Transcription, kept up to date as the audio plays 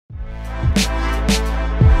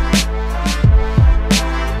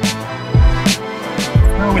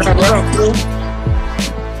up, fool?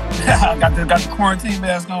 I got the quarantine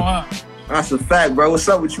mask on, huh? That's a fact, bro. What's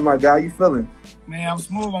up with you, my guy? How you feeling? Man, I'm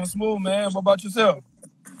smooth, man. What about yourself?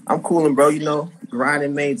 I'm coolin', bro. You know,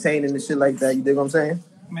 grinding, maintaining and shit like that. You dig what I'm saying?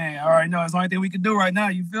 Man, I already know it's the only thing we can do right now.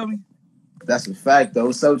 You feel me? That's a fact, though.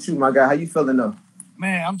 What's up with you, my guy? How you feeling, though?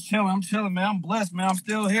 Man, I'm chilling, man. I'm blessed, man. I'm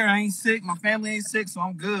still here. I ain't sick. My family ain't sick, so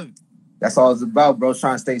I'm good. That's all it's about, bro.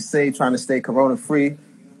 Trying to stay safe, trying to stay corona-free.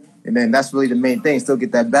 And then that's really the main thing. Still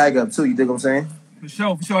get that bag up, too. You dig what I'm saying? For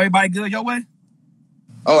sure. Everybody good your way?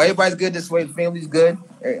 Oh, everybody's good this way. The family's good.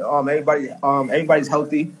 Everybody's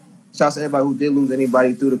healthy. Shout out to everybody who did lose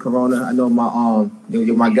anybody through the corona. I know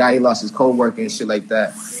my guy, he lost his co-worker and shit like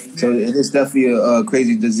that. So it's definitely a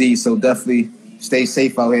crazy disease. So definitely stay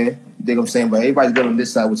safe out here. You dig what I'm saying? But everybody's good on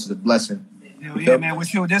this side, which is a blessing. Hell yeah, man.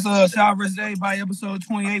 With you, this Shad versus Everybody episode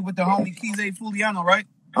 28 with the homie Keezay Fooliano, right?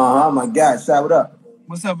 My God, Shad, what up?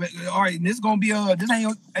 What's up? All right, this gonna be this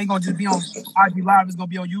ain't gonna just be on IG Live. It's gonna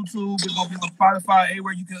be on YouTube. It's gonna be on Spotify.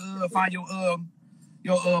 Everywhere you can find your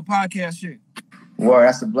podcast shit. Well,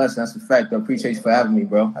 that's a blessing. That's a fact. I appreciate you for having me,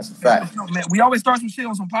 bro. That's a fact. Man, we always start some shit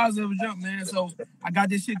on some positive jump, man. So I got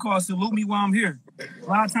this shit called Salute Me While I'm Here. A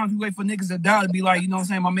lot of times we wait for niggas to die to be like, you know what I'm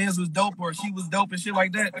saying, my man's was dope or she was dope and shit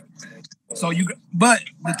like that. So but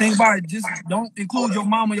the thing about it, just don't include your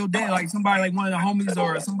mom or your dad, like somebody like one of the homies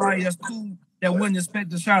or somebody that's cool that wouldn't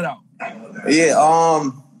expect the shout out. Yeah,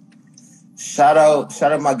 shout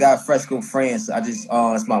out my guy Fresco France. I just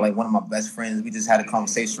it's one of my best friends. We just had a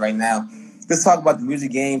conversation right now. Let's talk about the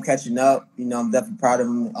music game, catching up. You know, I'm definitely proud of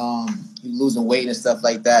him. Losing weight and stuff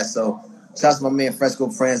like that. So shout out to my man Fresco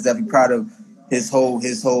France. Definitely proud of his whole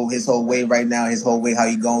way right now, his whole way how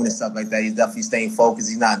he going and stuff like that. He's definitely staying focused.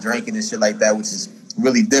 He's not drinking and shit like that, which is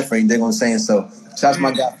really different. You dig what I'm saying? So shout out to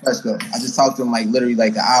my guy Fresco. I just talked to him literally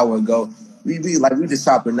an hour ago. We just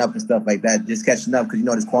chopping up and stuff like that, just catching up because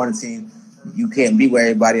this quarantine, you can't be with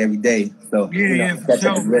everybody every day. So for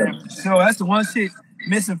sure, man. So that's the one shit.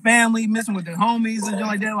 Missing family, missing with the homies and shit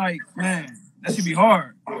like that. Like, man, that should be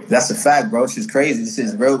hard. That's a fact, bro. It's just crazy. This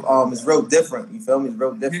is real. It's real different. You feel me? It's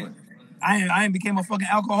real different. I ain't became a fucking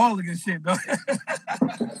alcoholic and shit, though.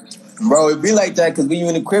 Bro, it be like that because when you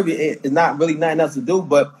in the crib, it's not really nothing else to do.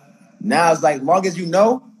 But now it's like, long as you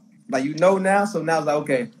know now. So now it's like,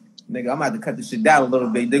 okay, nigga, I'm gonna have to cut this shit down a little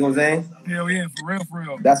bit. You dig what I'm saying? Hell yeah, for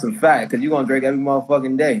real. That's a fact because you gonna drink every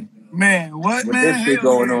motherfucking day. Man, what, with man? This shit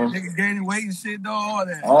going on. Niggas gaining weight and shit, though, all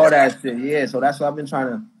that shit, yeah. So that's what I've been trying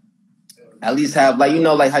to at least have,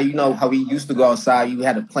 how we used to go outside. You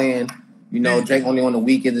had a plan, drink only on the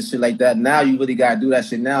weekends and shit like that. Now you really got to do that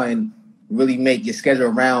shit now and really make your schedule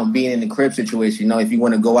around being in the crib situation. If you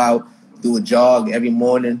want to go out, do a jog every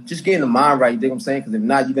morning, just getting the mind right, you dig what I'm saying? Because if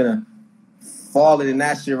not, you're going to fall in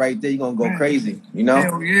that shit right there. You're going to go crazy,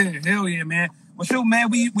 Hell yeah, man. Well, shoot, man,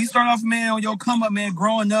 we start off, man, on your come up, man,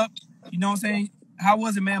 growing up. You know what I'm saying? How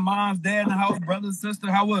was it, man? Mom's, dad in the house, brother, sister,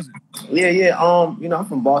 how was it? Yeah. I'm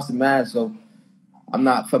from Boston, Mass, so I'm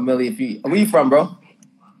not familiar. Where you from, bro?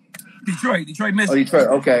 Detroit, Michigan. Oh, Detroit.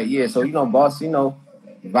 Okay, yeah. So Boston,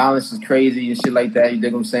 violence is crazy and shit like that. You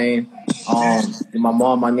dig what I'm saying? My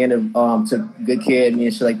mom, my nana, took good care of me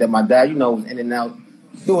and shit like that. My dad, was in and out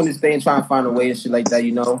doing this thing, trying to find a way and shit like that.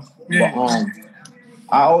 Yeah. But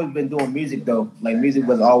I always been doing music though. Like music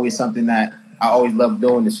was always something that I always loved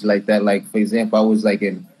doing and shit like that. Like for example, I was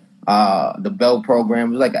in the Bell program.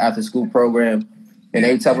 It was like an after school program. And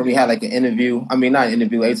every time we had an interview, not an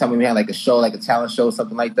interview, every time we had a show, a talent show,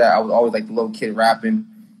 something like that, I was always the little kid rapping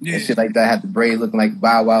and shit like that. I had the braids looking like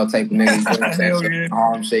Bow Wow type of nigga,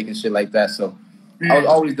 arm shaking shit like that. So I was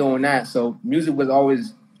always doing that. So music was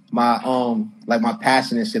always my my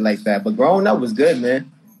passion and shit like that. But growing up was good,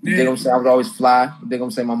 man. You dig what I'm saying? I was always fly. You dig what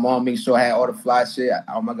I'm saying? My mom made sure I had all the fly shit.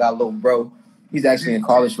 Oh my God, little bro. He's actually in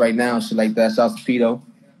college right now and shit like that. Shout out to Pito.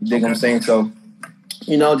 You dig what I'm saying? So,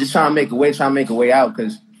 just trying to make a way out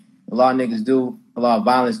because a lot of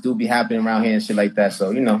violence do be happening around here and shit like that.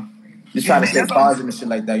 So, just trying to stay positive and shit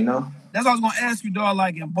like that, That's what I was going to ask you, dog.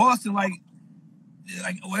 Like in Boston,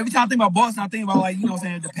 every time I think about Boston, I think about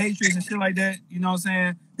the Patriots and shit like that. You know what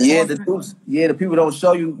I'm saying? Yeah, the people don't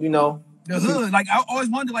show you, the hood. I always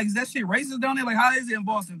wonder, is that shit racist down there? How is it in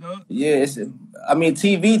Boston, dog? Yeah,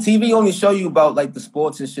 TV only show you about the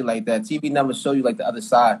sports and shit like that. TV never show you the other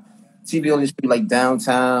side. TV only show you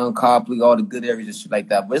downtown, Copley, all the good areas and shit like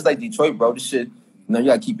that. But it's like Detroit, bro. This shit, you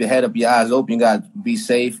gotta keep your head up, your eyes open. You gotta be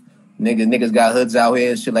safe. Niggas got hoods out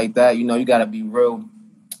here and shit like that. You gotta be real.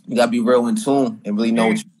 You gotta be real in tune and really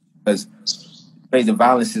know because the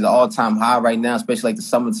violence is all time high right now, especially the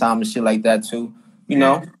summertime and shit like that too.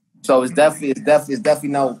 So it's definitely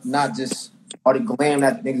not just all the glam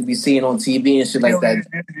that niggas be seeing on TV and shit like that.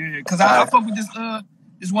 Yeah. Because I fuck with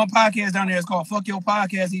this one podcast down there. It's called Fuck Your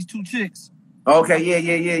Podcast. These two chicks. Okay,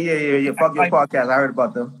 yeah. Fuck Your Podcast. I heard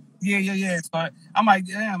about them. Yeah. So I'm like,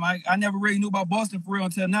 damn, I never really knew about Boston for real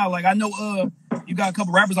until now. Like, I know you got a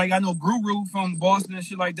couple rappers, like I know Guru from Boston and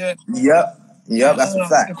shit like that. Yep, and, that's a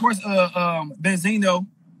fact. Of course, Benzino.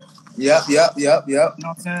 Yep. You know what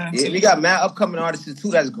I'm saying? Yeah, we got mad upcoming artists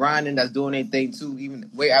too that's grinding, that's doing their thing too, even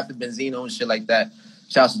way after Benzino and shit like that.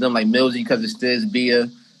 Shouts to them like Millsy because it's Stiz, Bia.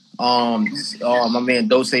 My man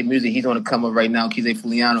Dose Music, he's on the come up right now. Keezay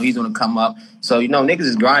Fooliano, he's on the come up. So, niggas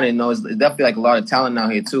is grinding, it's definitely like a lot of talent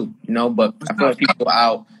out here too, but I feel like people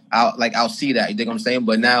out see that, you think what I'm saying?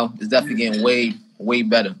 But now it's definitely getting way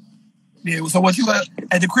better. Yeah, so what you got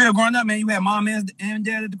at the crib growing up, man, you had mom and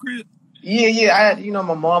dad at the crib? Yeah, I had,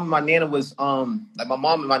 my mom and my nana was like my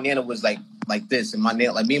mom and my nana was like this, and my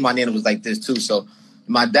nana, like me and my nana was like this too. So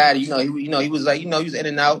my dad, he was like, he was in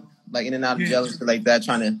and out of jail and shit like that,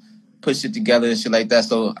 trying to put shit together and shit like that.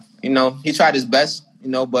 So, he tried his best,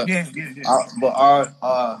 but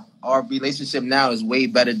our relationship now is way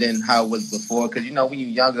better than how it was before. Because when you're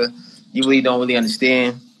younger, you really don't really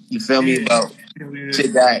understand. You feel me about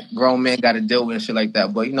shit that grown men got to deal with and shit like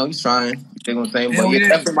that. But he's trying. You know what I'm saying? But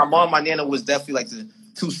definitely, my mom, my nana was definitely like the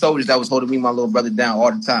two soldiers that was holding me and my little brother down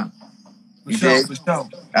all the time. For sure.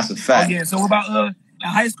 That's a fact. Oh yeah. So what about in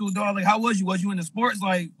high school, dog? Like, how was you? Was you into sports,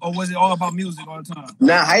 like, or was it all about music all the time?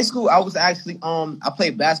 Nah, high school, I was actually I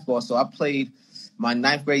played basketball. So I played my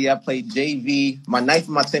 9th grade year. I played JV. My 9th and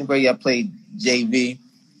my 10th grade year, I played JV,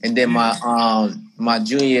 and then my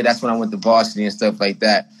junior year, that's when I went to varsity and stuff like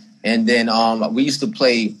that. And then we used to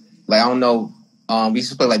play like we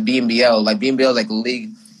used to play like BNBL. Like BNBL is like a league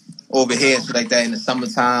over here and shit like that. In the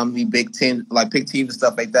summertime, we pick teams and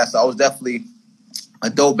stuff like that. So I was definitely a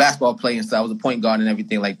dope basketball player and stuff. I was a point guard and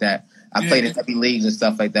everything like that. I played in heavy leagues and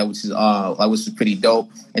stuff like that, which is pretty dope.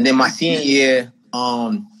 And then my senior year,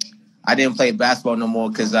 I didn't play basketball no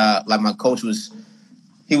more because my coach was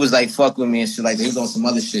like fuck with me and shit like that. He was on some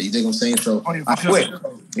other shit. You think what I'm saying? So I quit.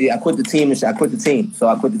 Yeah, I quit the team and shit. I quit the team. So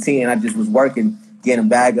I quit the team and I just was working, getting a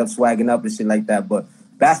bag up, swagging up and shit like that. But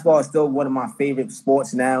basketball is still one of my favorite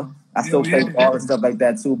sports now. I still play ball and stuff like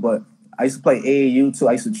that too. But I used to play AAU too.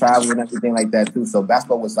 I used to travel and everything like that too. So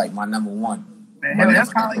basketball was like my number one. Man, hell,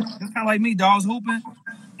 that's kind of like me, dog. I was hooping,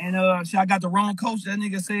 and I got the wrong coach. That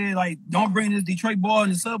nigga said like, don't bring this Detroit ball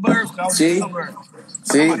in the suburbs. I was in the suburbs.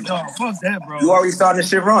 See, like, dog, fuck that, bro. You already started the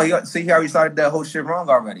shit wrong. He already started that whole shit wrong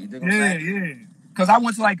already. You think yeah. Because I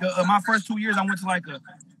went to like my first 2 years, I went to like a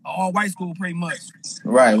all-white school pretty much.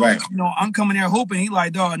 Right. I'm coming there hooping. He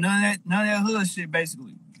like, dog, none of that hood shit,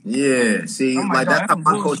 basically. Yeah, see, like that's how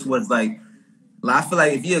my coach was like. I feel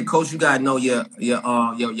like if you're a coach, you gotta know your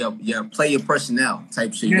player personnel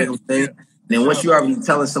type shit. You know what I'm saying? Then once you already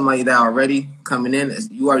telling somebody that already coming in,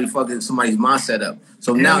 you already fucking somebody's mindset up.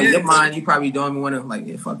 So now in your mind, you probably don't even want to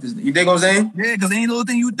like, fuck this. You dig what I'm saying? Yeah, because any little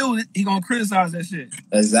thing you do, he gonna criticize that shit.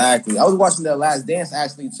 Exactly. I was watching The Last Dance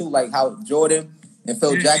actually too, like how Jordan and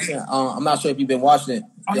Phil Jackson. I'm not sure if you've been watching it.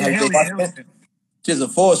 Oh yeah, hell yeah. Just a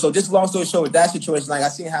four. So just long story short, with that situation, like I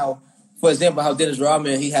seen how, for example, how Dennis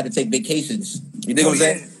Rodman, he had to take vacations. You dig what I'm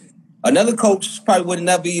saying? Another coach probably would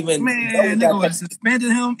never even. Man, nigga would have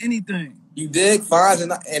suspended him, anything. You dig? Fines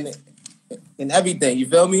and everything. You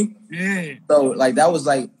feel me? Yeah. So like that was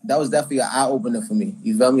definitely an eye opener for me.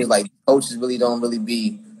 You feel me? Like coaches really don't really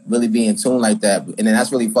be in tune like that, and then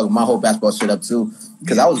that's really fucking my whole basketball shit up too.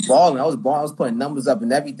 Because I was balling. I was putting numbers up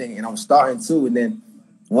and everything, and I was starting too. And then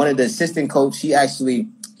one of the assistant coach, he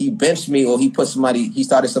benched me, or he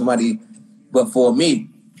started somebody before me.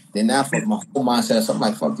 Then now fuck my whole mindset. So I'm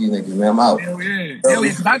like, fuck these niggas, man. I'm out. Hell yeah.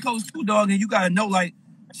 Because I coach too, dog, and you gotta know like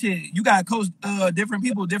shit. You gotta coach different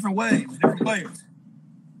people, different ways, different players.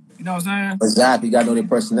 You know what I'm saying? Exactly. You gotta know their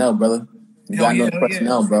personnel, brother. You gotta know their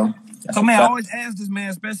personnel, bro. That's so man, I always ask this, man,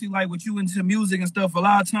 especially like with you into music and stuff. A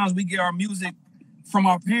lot of times we get our music from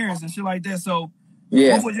our parents and shit like that. So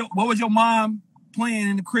what was your mom playing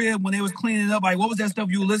in the crib when they was cleaning up? Like what was that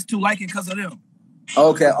stuff you listened to liking because of them?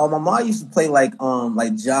 Okay, my mom used to play like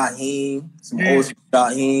Jaheim, some old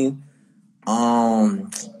Jaheim, I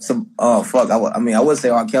would say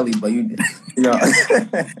R. Kelly, but you know.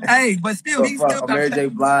 Hey, but still, he still got Mary J.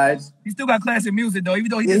 Blige. He still got classic music though, even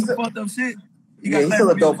though he did some fucked up shit. He's still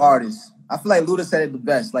a dope artist. I feel like Luda said it the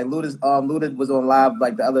best. Like Luda was on live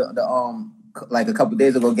like like a couple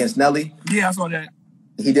days ago against Nelly. Yeah, I saw that.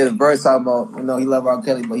 He did a verse talking about he loved R.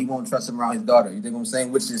 Kelly, but he won't trust him around his daughter. You think what I'm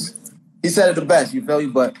saying? Which is. He said it the best, you feel me?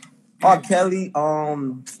 But R. Kelly,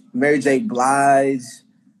 Mary J. Blige,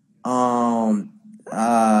 I'm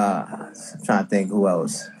trying to think who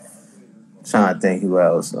else. Trying to think who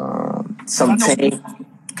else. I Some know, Tank.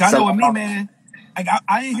 I know Some with me, man. Like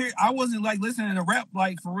I didn't hear. I wasn't like listening to rap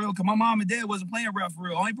like for real. Cause my mom and dad wasn't playing rap for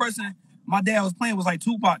real. Only person my dad was playing was like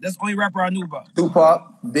Tupac. That's the only rapper I knew about.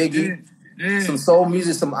 Tupac, Yeah, Biggie, some yeah. soul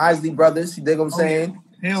music, some Isley Brothers. You dig what I'm Oh yeah. saying?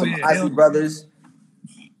 Hell Some yeah. Hell Isley Brothers.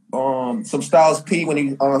 Some Styles P when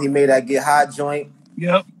he made that Get High joint.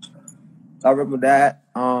 yep. I remember that.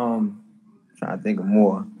 Trying to think of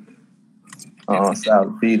more.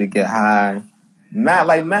 Styles P to Get High. Matt,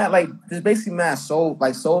 like there's basically mad soul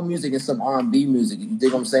music and some R&B music. You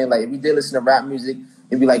dig what I'm saying? Like if you did listen to rap music,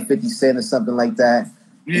 it'd be like 50 Cent or something like that.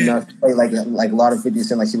 You Yeah. know, play like a lot of 50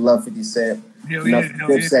 Cent, like she loved 50 Cent. Hell You know, yeah.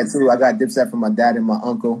 Hell yeah. Dipset too. I got Dipset from my dad and my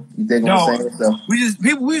uncle. You dig what I'm No, saying? So, we just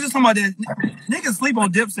talking about that. Niggas sleep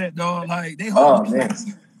on Dipset, dog. Like they whole oh music,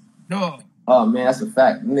 man, dog. oh man, that's a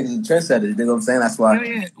fact. Them niggas are trendsetters. You dig what I'm saying? That's why. Hell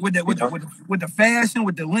yeah. With the You with the know, with the with the fashion,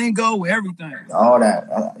 with the lingo, with everything. all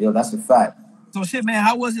that. Yo, that's a fact. So shit, man.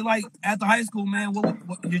 How was it like after high school, man?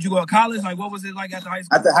 What did you go to college? Like, what was it like after high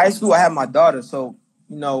school? After high school, I had my daughter. So,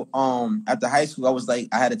 after high school, I was like,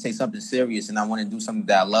 I had to take something serious, and I wanted to do something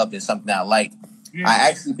that I loved and something that I liked. Yeah. I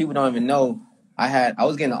actually, people don't even know, I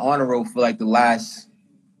was getting an honor roll for like the last.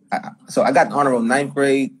 So I got an honor roll 9th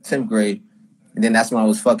grade, 10th grade, and then that's when I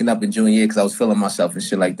was fucking up in junior year because I was feeling myself and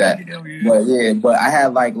shit like that. Yeah. But I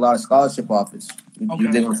had like a lot of scholarship offers. Okay. You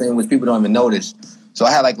dig what I'm saying? Which people don't even notice. So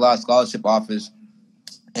I had like a lot of scholarship offers.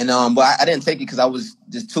 And but I didn't take it because I was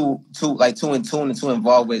just too in tune and too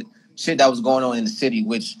involved with shit that was going on in the city,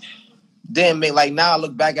 which didn't make like now I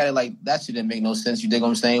look back at it like that shit didn't make no sense. You dig what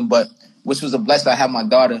I'm saying? But which was a blessing. I had my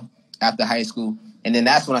daughter after high school, and then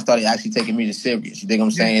that's when I started actually taking music serious. You dig what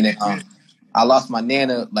I'm saying? And I lost my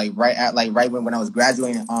nana like right when I was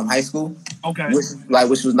graduating high school. Okay.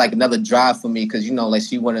 Which was like another drive for me because like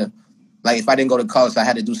she wanna. Like if I didn't go to college, I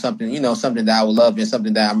had to do something, something that I would love and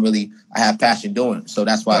something that I have passion doing. So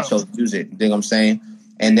that's why I chose music. You dig what I'm saying?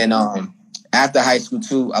 And then after high school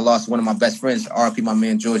too, I lost one of my best friends, RP, my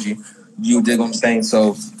man Georgie. You dig what I'm saying?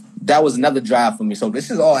 So that was another drive for me. So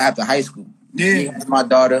this is all after high school. Yeah. Me losing my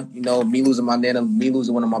daughter, me losing my nana, me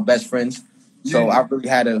losing one of my best friends. So I really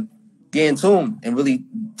had to get in tune and really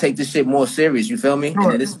take this shit more serious. You feel me? Sure.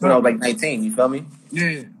 And then this is when I was like 19. You feel me?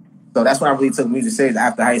 Yeah. So that's when I really took music serious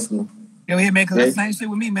after high school. Yeah, man, because the same shit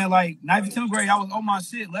with me, man. Like 9th, 10th grade, I was on my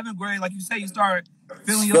shit. 11th grade, like you say, you start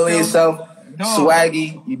feeling yourself. Dog.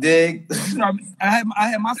 Swaggy, you dig? I had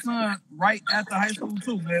my son right after high school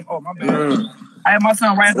too, man. Oh my bad. I had my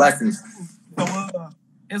son right after high school. So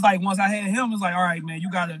it's like once I had him, it's like, all right, man, you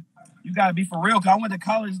gotta be for real. Cause I went to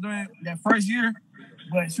college during that first year,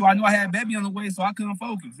 but I knew I had a baby on the way, so I couldn't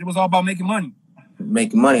focus. It was all about making money.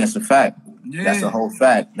 Making money, that's a fact. Yeah. That's a whole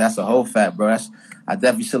fact, bro. I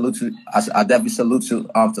definitely salute you. I definitely salute you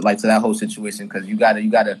to that whole situation because you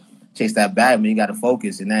gotta chase that bag, man. You gotta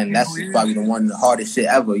focus, and then that's probably the hardest shit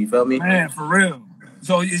ever. You feel me? Man, for real.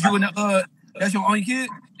 So is you and that's your only kid?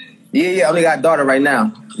 Yeah. I only got a daughter right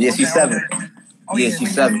now. Yeah, she's 7. Oh, yeah,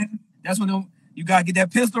 she's 7. Man. That's when you gotta get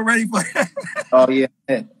that pistol ready for. Oh yeah,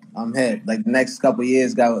 I'm hit. Like the next couple of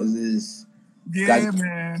years,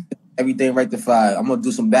 man. Everything rectified. I'm gonna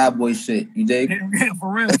do some bad boy shit. You dig? Yeah,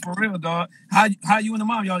 for real, dog. How you and the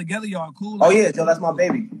mom, y'all together? Y'all cool? Oh yeah, Joe, that's my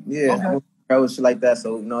baby. Yeah, okay. Shit like that.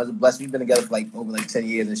 So it's a blessing. We've been together for over 10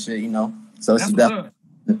 years and shit. So it's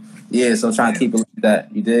definitely So trying to keep it like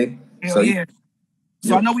that. You dig? Hell yeah.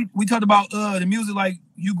 So I know we talked about the music like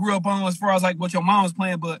you grew up on as far as like what your mom was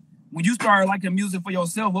playing, but when you started liking music for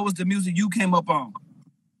yourself, what was the music you came up on?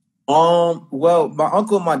 Well, my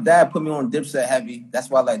uncle and my dad put me on Dipset heavy. That's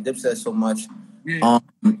why I like Dipset so much. Yeah.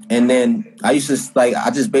 And then I used to I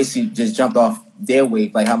just basically just jumped off their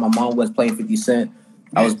wave, like how my mom was playing 50 Cent.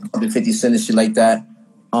 I was bumping 50 Cent and shit like that.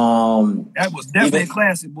 That was definitely a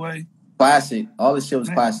classic, boy. Classic. All this shit was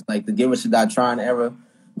classic. Like the Get Rich or Die Trying era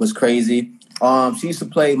was crazy.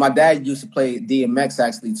 My dad used to play DMX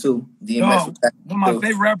actually too. DMX was one of my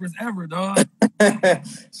favorite rappers ever, dog.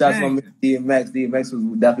 Shout out to my DMX. DMX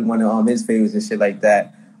was definitely one of his favorites and shit like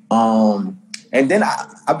that. And then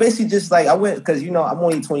I basically just I went because I'm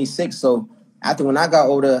only 26, so after when I got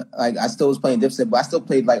older, I still was playing Dipset, but I still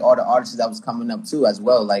played all the artists that was coming up too as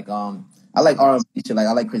well. I like R&B shit.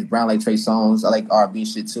 I like Chris Brown, like Trey Songz. I like R&B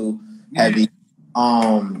shit too. Heavy.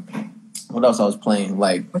 What else I was playing?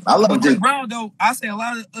 I love Chris Brown though. I say a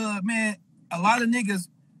lot of niggas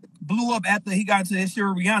blew up after he got into his shit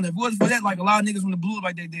with Rihanna. If it wasn't for that, a lot of niggas wouldn't have blew up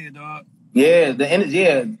like they did, dog. Yeah,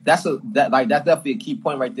 that's definitely a key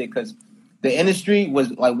point right there because the industry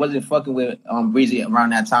wasn't fucking with Breezy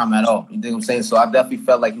around that time at all. You think what I'm saying? So I definitely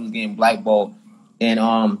felt like he was getting blackballed, and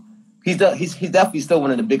he's definitely still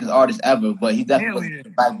one of the biggest artists ever, but he definitely Hell was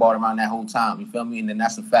yeah. blackballed around that whole time. You feel me? And then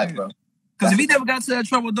that's a fact, Yeah. bro. Because if That's he never got to that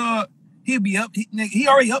trouble, dog, he'd be up. He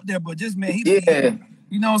already up there, but just man, he'd be. yeah,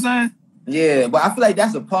 You know what I'm saying? yeah. But I feel like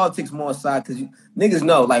that's the politics more side because niggas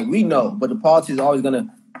know, like we know, but the politics is always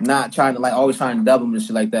gonna not trying to like always trying to double them and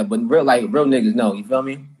shit like that. But real niggas know. You feel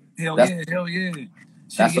me? Hell That's yeah, hell yeah. Shit,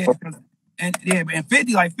 that's yeah. the And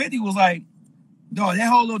 50 was like, dog, that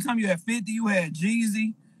whole little time you had 50, you had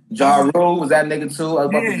Jeezy. Ja Rule was that nigga too. I was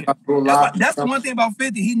about to Yeah. Ja Rule live. That's the one thing about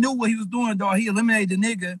 50. He knew what he was doing, dog. He eliminated the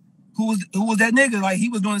nigga who was that nigga. Like he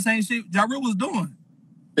was doing the same shit Ja Rule was doing.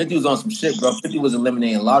 50 was on some shit, bro. 50 was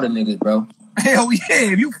eliminating a lot of niggas, bro. Hell yeah.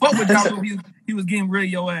 If you fuck with Ja Rule, he was getting rid of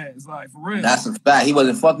your ass. Like for real. That's a fact. He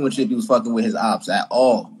wasn't fucking with shit. He was fucking with his ops at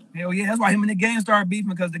all. Hell yeah. That's why him and the game started beefing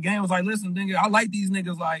because the game was like, listen, nigga, I like these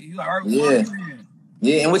niggas. Like, he's like, all right, Yeah. fuck man.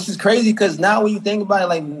 Yeah, and which is crazy because now when you think about it,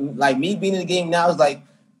 like me being in the game now is like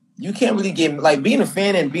you can't really get like being a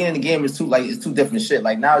fan and being in the game is it's two different shit.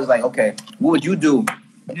 Like now it's like okay, what would you do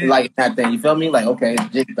like that thing? You feel me? Like okay,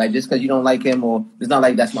 just because you don't like him or it's not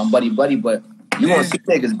like that's my buddy, but you gonna see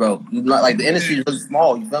niggas, bro. You not like the industry is really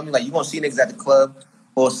small. You feel me? Like you gonna see niggas at the club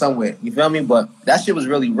or somewhere. You feel me? But that shit was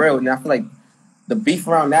really real, and I feel like the beef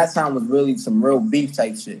around that time was really some real beef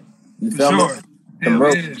type shit. You feel me? Some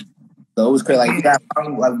real. Yeah. So it was crazy. Like you got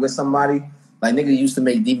like with somebody, like niggas used to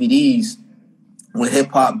make DVDs with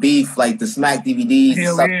hip hop beef, like the Smack DVDs.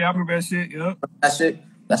 Hell yeah, I remember that shit. Yep. That shit,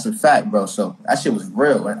 that's a fact, bro. So that shit was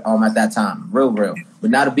real at that time, real. But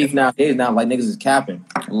now the beef nowadays, now like niggas is capping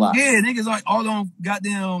a lot. Yeah, niggas like all on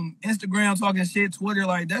goddamn Instagram talking shit, Twitter,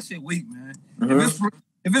 like that shit weak, man. Mm-hmm.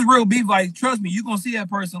 If it's real beef, like trust me, you gonna see that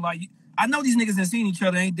person. Like I know these niggas ain't seen each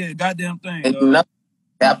other, ain't did a goddamn thing. And nothing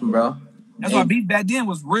happened, bro. That's why beef back then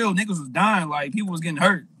was real. Niggas was dying, like people was getting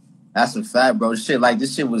hurt. That's a fact, bro. This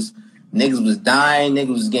shit was niggas was dying, niggas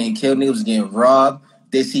was getting killed, niggas was getting robbed.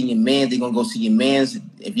 They see your man, they gonna go see your man's.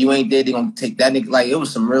 If you ain't there, they gonna take that nigga. Like it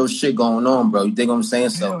was some real shit going on, bro. You think what I'm saying?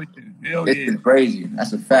 So Hell it's crazy.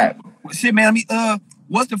 That's a fact. Well, shit, man.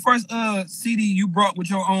 What's the first CD you brought with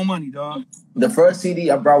your own money, dog? The first CD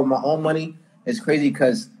I brought with my own money is crazy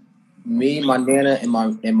because me, my nana, and my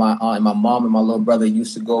mom and my little brother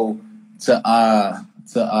used to go to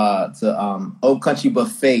Old Country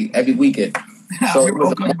Buffet every weekend. So it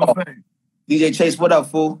was a mall. DJ Chase, what up,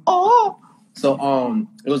 fool? Oh, so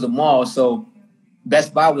it was a mall. So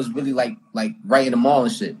Best Buy was really like right in the mall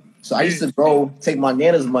and shit. So I used to go take my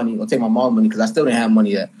nana's money or take my mom's money because I still didn't have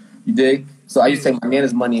money yet. You dig? So I used to take my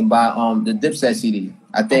nana's money and buy the Dipset CD.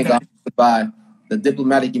 I think I would buy the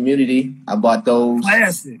Diplomatic Immunity. I bought those.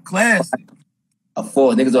 Classic. A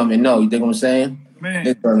four. Niggas don't even know. You dig what I'm saying? Man.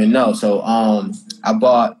 Niggas don't even know. So I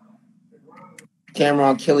bought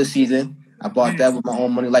Cameron Killer Season. I bought that with my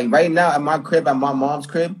own money. Like right now at my crib, at my mom's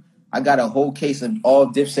crib, I got a whole case of all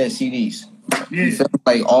Dipset CDs. Yeah. You feel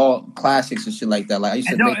like all classics and shit like that. Like I used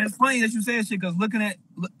to make. It's funny that you say that shit because looking at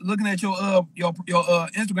your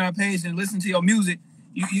Instagram page and listening to your music,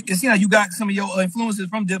 you see how you got some of your influences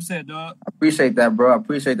from Dipset, dog. I appreciate that, bro. I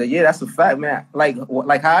appreciate that. Yeah, that's a fact, man. Like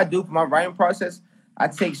how I do for my writing process, I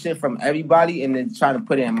take shit from everybody and then try to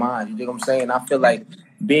put it in mine. You know what I'm saying? I feel like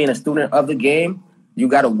being a student of the game, you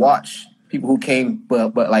got to watch people who came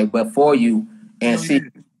before you and see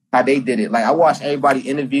how they did it. Like I watch everybody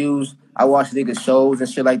interviews. I watch niggas shows and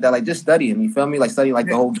shit like that. Like just studying, you feel me? Like studying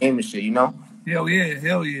the whole game and shit, you know? Hell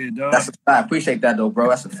yeah, dog. That's a fact. I appreciate that though, bro.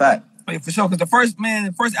 That's a fact. Yeah, for sure. Because the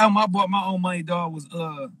first album I bought my own money, dog, was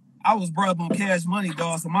I was brought up on Cash Money,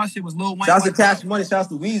 dog. So my shit was Lil Wayne. Shouts to Cash Money. Shouts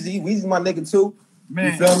to Weezy. Weezy's my nigga too.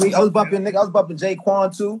 Man, you feel me? I was bumping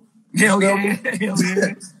Jayquan too. Hell yeah.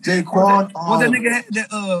 Jayquan. What that nigga had?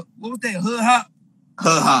 What was that? Hood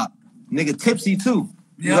Hop. Nigga Tipsy too.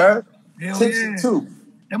 You heard? Hell Tipsy too.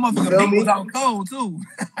 That motherfucker beat was out cold too.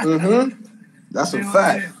 That's a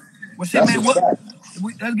fact. Well, shit, man.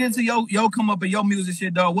 Let's get into your come up and your music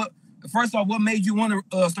shit, dog. First off, what made you want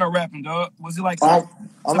to start rapping, dog? Was it like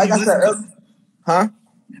like I said earlier, huh?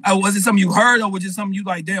 Was it something you heard, or was it something you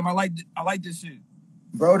like? Damn, I like this shit.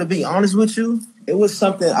 Bro, to be honest with you, it was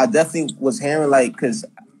something I definitely was hearing, like, cause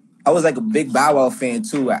I was like a big Bow Wow fan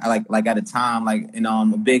too. Like at the time,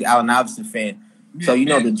 a big Allen Iverson fan. Yeah, so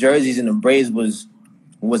the jerseys and the braids was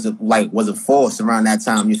a force around that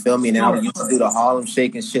time. You feel me? And then I used to do the Harlem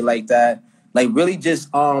Shake and shit like that. Like really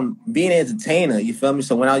just being an entertainer. You feel me?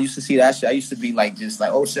 So when I used to see that shit, I used to be like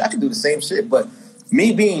oh shit, I could do the same shit. But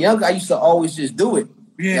me being younger, I used to always just do it.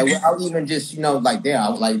 Yeah. Like, without even just damn, I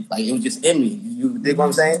was like it was just in me. You dig what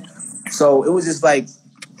I'm saying? So it was just like.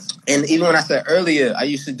 And even when I said earlier, I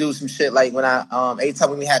used to do some shit like when anytime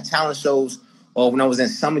when we had talent shows or when I was in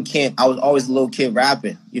summer camp, I was always a little kid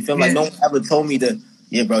rapping. You feel me? Like no one ever told me to,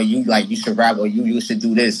 yeah, bro, you should rap or you should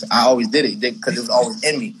do this. I always did it because it was always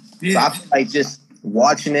in me. So I feel like just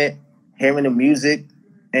watching it, hearing the music,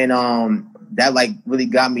 and that like really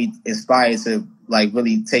got me inspired to like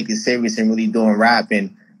really take it serious and really doing rap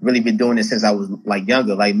and really been doing it since I was like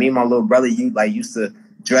younger. Like me and my little brother, used to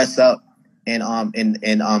dress up and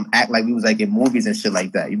act like we was like in movies and shit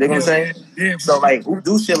like that. You think what I'm saying? Yeah. So like we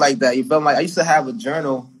do shit like that. You feel me? Like I used to have a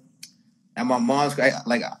journal at my mom's.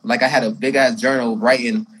 Like I had a big ass journal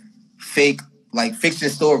writing fake like fiction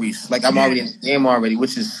stories. Like I'm already in the game already,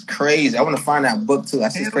 which is crazy. I want to find that book too.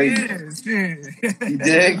 That's just crazy. You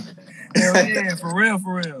dig? Hell yeah, for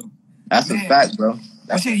real. That's a fact, bro.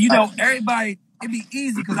 But shit, you know, everybody, it be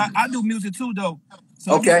easy because I do music too, though.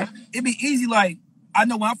 So okay, it be easy. Like I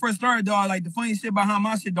know when I first started, dog. Like the funny shit behind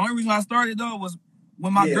my shit. The only reason I started, dog, was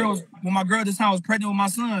when my girl this time was pregnant with my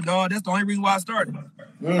son, dog. That's the only reason why I started.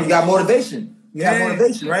 You got motivation. You have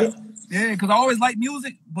motivation, right? Yeah, because I always liked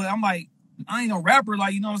music, but I'm like, I ain't no rapper,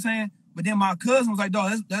 like, you know what I'm saying? But then my cousin was like,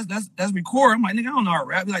 dog, that's record. I'm like, nigga, I don't know how to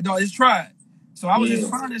rap. He's like, dog, let's try it. So I was just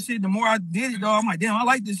trying this shit. The more I did it, dog, I'm like, damn, I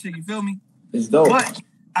like this shit. You feel me? It's dope. But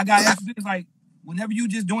I got to ask you this, like, whenever you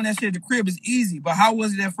just doing that shit at the crib, it's easy. But how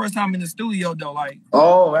was it that first time in the studio, though? Like,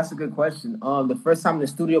 oh, that's a good question. The first time in the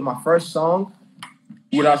studio, my first song,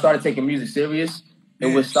 when I started taking music serious, it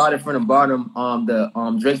was started from the bottom.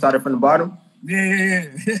 Drake started from the bottom. Yeah,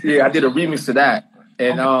 I did a remix to that.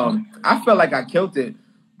 And I felt like I killed it.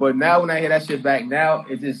 But now when I hear that shit back now,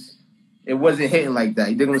 it wasn't hitting like that.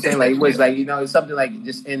 You know what I'm saying? Like it was like, you know, it's something like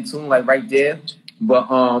just in tune, like right there. But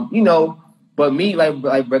you know, but me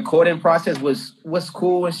like recording process was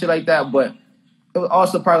cool and shit like that. But it was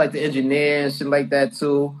also probably like the engineer and shit like that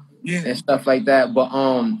too. And stuff like that. But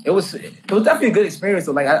it was definitely a good experience.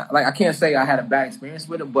 So I can't say I had a bad experience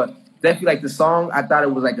with it, but definitely like the song, I thought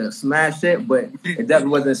it was like a smash hit, but it definitely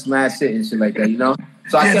wasn't a smash hit and shit like that, you know?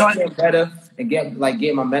 So I kept getting better and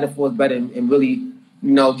getting my metaphors better and really, you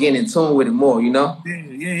know, getting in tune with it more, you know?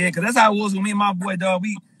 Yeah, because that's how it was with me and my boy, dog.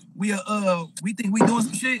 We think we doing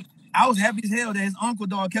some shit. I was happy as hell that his uncle,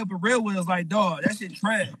 dog, kept it real with us, like, dog, that shit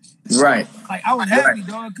trash. Right. Like, I was happy,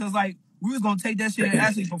 dog, because, like, we was gonna take that shit and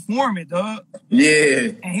actually perform it, dog.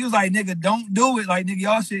 Yeah. And he was like, nigga, don't do it. Like, nigga,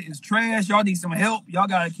 y'all shit is trash. Y'all need some help. Y'all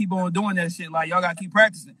gotta keep on doing that shit. Like, y'all gotta keep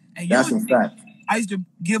practicing. And that's a fact. I used to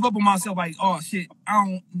give up on myself, like, oh shit,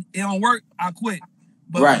 it don't work, I quit.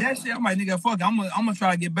 But with that shit, I'm like, nigga, fuck it. I'm gonna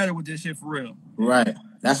try to get better with this shit for real. Right.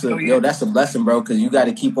 That's a blessing, bro, because you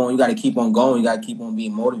gotta keep on going, you gotta keep on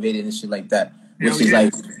being motivated and shit like that. Which is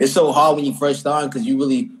like, it's so hard when you first start because you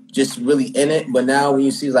really in it, but now when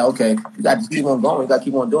you see, it's like, okay, you got to keep on going, you got to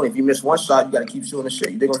keep on doing it. If you miss one shot, you got to keep shooting the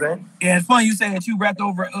shit. You dig what I'm saying? Yeah, it's funny you say that you rapped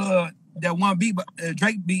over that one beat,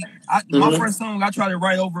 Drake beat. My first song I tried to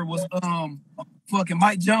write over was fucking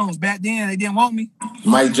Mike Jones. Back then they didn't want me.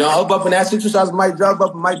 Mike Jones up in that situation. Mike Jones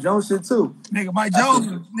up in Mike Jones shit too. Nigga, Mike Jones.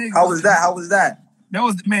 Nigga, how was that? That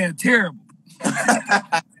was, man, terrible.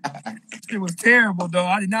 It was terrible, though.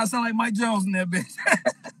 I did not sound like Mike Jones in that bitch.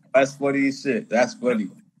 That's funny as shit. That's funny.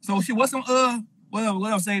 So shit, what's some what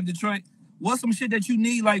else, Save Detroit? What's some shit that you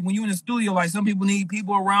need, like when you in the studio? Like some people need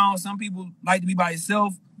people around, some people like to be by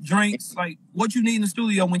yourself, drinks. Like what you need in the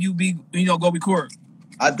studio when you go record?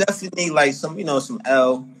 I definitely need like some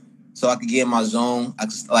L, so I could get in my zone. I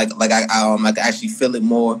could I could actually feel it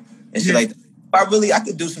more and shit like that. But I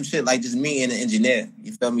could do some shit like just me and the engineer.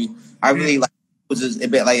 You feel me? I really like. Was just a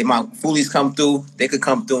bit like if my foolies come through, they could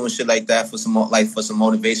come through and shit like that for some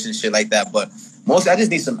motivation, shit like that. But mostly I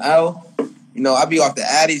just need some L. You know, I be off the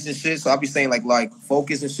addies and shit, so I be saying like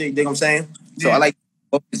focus and shit. You dig what I'm saying? So I like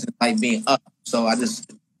focus and like being up. So I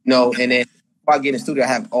just and then before I get in the studio, I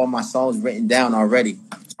have all my songs written down already.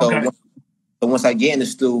 So once I get in the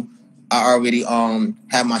studio, I already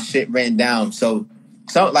have my shit written down. So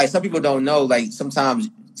some people don't know, like sometimes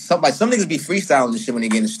some niggas be freestyling and shit when they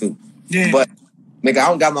get in the studio. Yeah. But nigga, I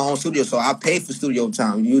don't got my own studio, so I pay for studio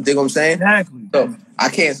time. You dig what I'm saying? Exactly.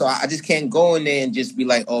 So I just can't go in there and just be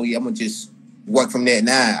like, oh yeah, I'm gonna just work from there.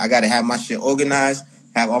 Nah, I gotta have my shit organized,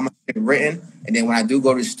 have all my shit written, and then when I do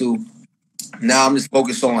go to the studio, now I'm just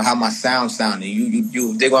focused on how my sounding.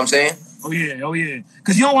 You dig what I'm saying? Oh yeah.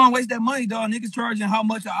 Cause you don't want to waste that money, dog. Niggas charging how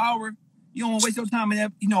much an hour? You don't want to waste your time in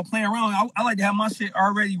that, playing around. I like to have my shit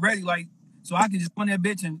already ready, like so I can just put that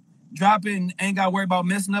bitch and drop it and ain't gotta worry about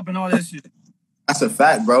messing up and all that shit. That's a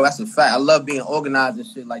fact, bro. That's a fact. I love being organized and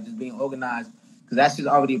shit, like just being organized. Because that's just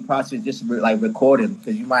already a process, just like recording.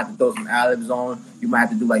 Because you might have to throw some ad-libs on. You might have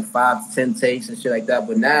to do like 5 to 10 takes and shit like that.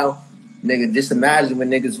 But now, nigga, just imagine when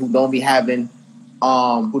niggas who don't be having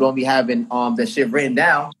that shit written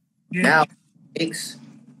down. Yeah. Now takes,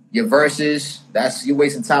 your verses. That's you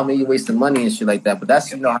wasting time and you wasting money and shit like that. But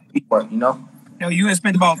that's how we work, Hell, you had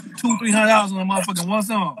spent about $200-$300 on a motherfucking one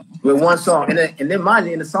song. With one song, and then mind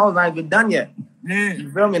you, and the song's not even done yet. Yeah. You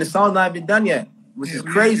feel me? The song's not even done yet, which is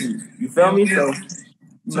crazy. You feel me? So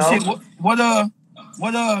shit.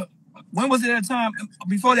 When was it at a time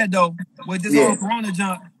before that though? With this whole Corona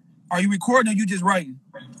jump, are you recording or you just writing?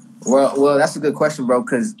 Well, that's a good question, bro.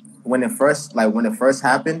 Because when it first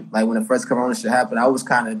happened, like when the first Corona shit happened, I was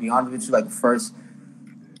kind of, to be honest with you, like the first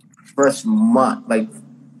month,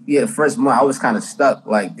 the first month, I was kind of stuck.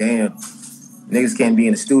 Like, damn, niggas can't be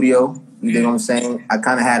in the studio. You know what I'm saying? I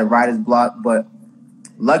kind of had a writer's block, but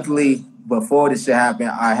luckily, before this shit happened,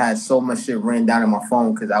 I had so much shit written down in my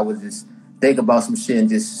phone because I was just think about some shit and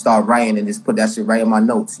just start writing and just put that shit right in my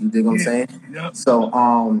notes. You dig what I'm saying? Yep.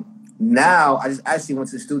 So now I just actually went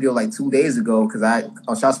to the studio like 2 days ago because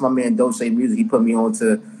shout out to my man Dolce Music. He put me on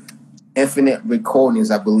to Infinite Recordings,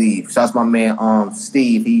 I believe. Shout out to my man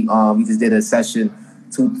Steve. He just did a session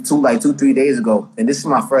 2-3 days ago, and this is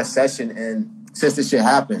my first session and since this shit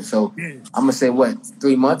happened. So I'm gonna say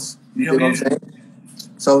 3 months. You dig what I'm saying?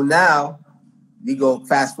 So now you go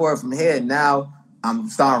fast forward from here. Now I'm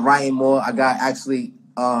starting writing more. I got actually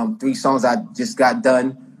 3 songs I just got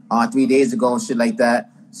done 3 days ago and shit like that.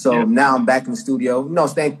 So now I'm back in the studio.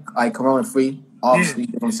 Staying like Corona free. Obviously,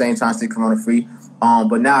 you know what I'm saying, trying to stay Corona free.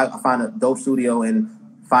 But now I find a dope studio and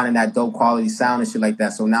finding that dope quality sound and shit like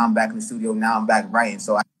that. So now I'm back in the studio. Now I'm back writing.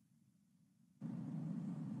 So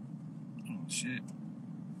shit.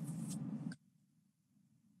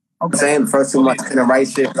 I'm saying the first 2 months I couldn't write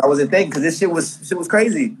shit. I wasn't thinking because this shit was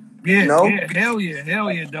crazy. Hell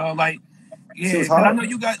yeah, dog. Like, because I know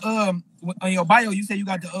you got on your bio you said you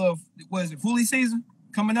got the what is it, Fully season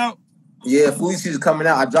coming out? Yeah, Fully season coming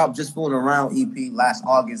out. I dropped Just Fooling Around EP last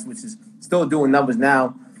August, which is still doing numbers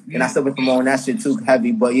now. And I still been promoting that shit too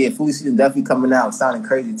heavy. But yeah, Fully season definitely coming out, sounding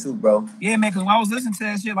crazy too, bro. Yeah, man, because when I was listening to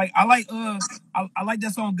that shit, like I like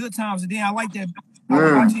that song Good Times, and then I like that I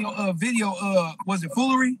was watching your video, was it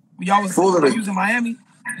Foolery? When y'all was using Miami?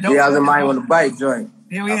 Dope. Yeah, I was in Miami on the bike joint.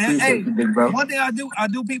 Hell yeah. Hey, you, big bro. One thing I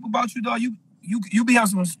do peep about you, dog, you be having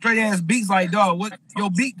some straight ass beats, like, dog, what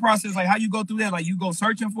your beat process, like how you go through that, like you go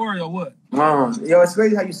searching for it or what? Yo, it's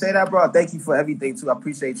crazy how you say that, bro. Thank you for everything too. I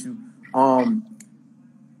appreciate you.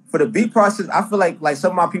 For the beat process, I feel like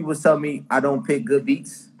some of my people tell me I don't pick good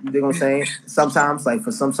beats. You know what I'm saying? Sometimes, like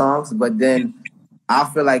for some songs, but then I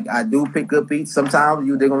feel like I do pick good beats sometimes.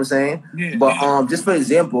 You dig what I'm saying? Yeah. But just for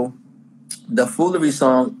example, the Foolery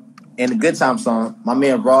song and the Good Time song, my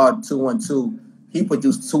man Rod 212, he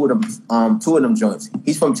produced two of them joints.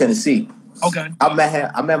 He's from Tennessee. Okay.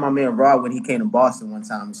 I met my man Rod when he came to Boston one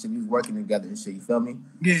time and shit. We was working together and shit. You feel me?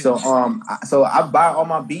 Yeah. So so I buy all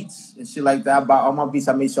my beats and shit like that. I buy all my beats.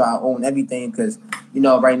 I make sure I own everything because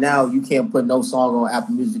right now you can't put no song on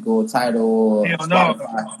Apple Music or Tidal or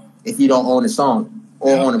Spotify if you don't own a song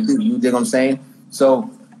or own a beat. You dig what I'm saying? So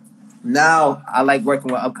now I like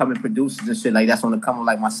working with upcoming producers and shit like that's on the come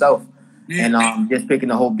like myself. Yeah. And just picking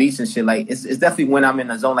the whole beats and shit. Like it's definitely when I'm in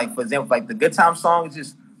the zone. Like for example, like the Good Time song is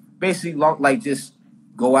just basically just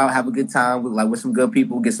go out, have a good time with some good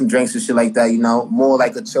people, get some drinks and shit like that, more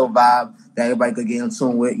like a chill vibe that everybody could get in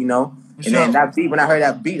tune with, And then that beat, when I heard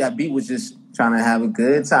that beat was just trying to have a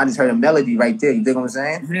good time. I just heard a melody right there. You dig what I'm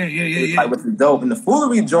saying? Yeah. Like with the dope. And the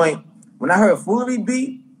Foolery joint, when I heard a Foolery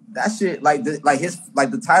beat, that shit,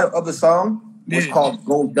 the title of the song was called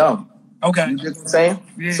Go Dumb. Okay. You know what I'm saying?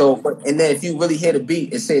 Yeah. So, and then if you really hear the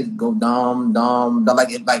beat, it says go dumb, dumb, dumb,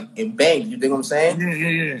 like it bangs. You think what I'm saying?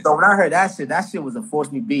 Yeah. So when I heard that shit was a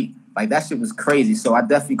Force Me beat. Like that shit was crazy. So I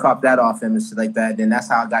definitely copped that off him and shit like that. Then that's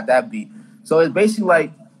how I got that beat. So it's basically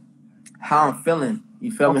like how I'm feeling.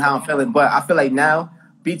 You feel me? How I'm feeling. But I feel like now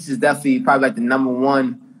beats is definitely probably like the number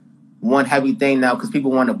one heavy thing now because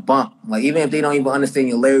people want to bump. Like even if they don't even understand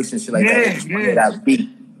your lyrics and shit like that, they hear that beat.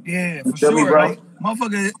 Yeah, for sure, me, bro. Like,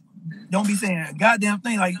 motherfucker don't be saying a goddamn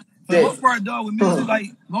thing. Like, for the most part, dog, with music, like,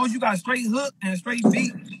 as long as you got a straight hook and a straight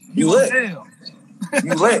beat, you lit.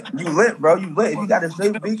 You lit, bro. You lit. If you got a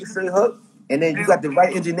straight beat, a straight hook, and then you got the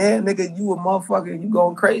right engineer, nigga, you a motherfucker, you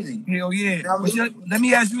going crazy. Hell yeah. You know what I mean? Let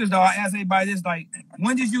me ask you this, dog. I ask everybody this, like,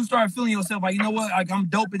 when did you start feeling yourself like, you know what, like, I'm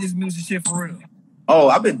dope at this music shit for real? Oh,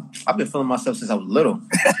 I've been feeling myself since I was little.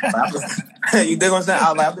 You dig what I'm saying?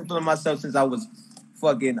 I've been feeling myself since I was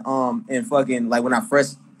fucking like when I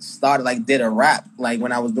first started did a rap, like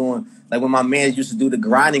when I was doing when my man used to do the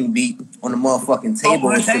grinding beat on the motherfucking table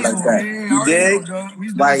and shit like that. Yeah, you dig?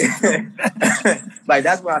 Like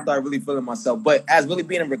that's when I started really feeling myself. But as really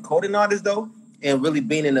being a recording artist though, and really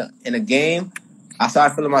being in a game, I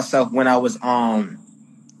started feeling myself when I was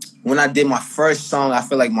when I did my first song, I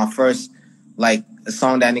feel like my first like a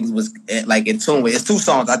song that niggas was like in tune with. It's 2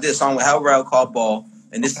 songs. I did a song with Hell Rel called Ball,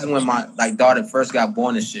 and this is when my like daughter first got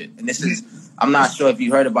born and shit. And this is I'm not sure if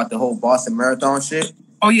you heard about the whole Boston Marathon shit.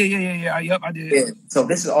 Oh yeah. Yep, I did. Yeah. So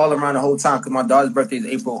this is all around the whole time because my daughter's birthday is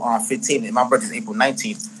April 15th and my birthday is April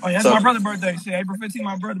 19th. Oh yeah, that's so, my brother's birthday. Shit, April 15th,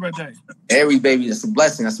 my brother's birthday. Every baby, that's a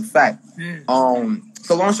blessing. That's a fact. Yeah.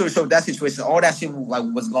 So long story short, that situation, all that shit like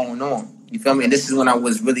was going on. You feel me? And this is when I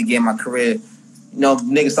was really getting my career. You know,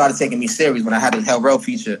 niggas started taking me serious when I had a Hell Rel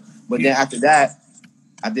feature. But then after that,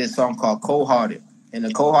 I did a song called Cold Hearted. And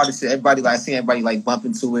the Cold Hearted shit, everybody like seeing everybody like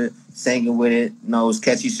bumping to it, singing with it, you know, it was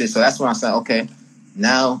catchy shit. So that's when I said, okay,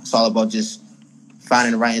 now it's all about just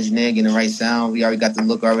finding the right engineer, getting the right sound. We already got the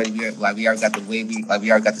look already. We already got the wavy, like we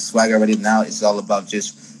already got the swag already. Now it's all about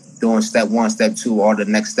just doing step 1, step 2, all the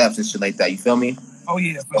next steps and shit like that. You feel me? Oh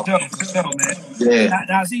yeah, for sure, man. Yeah.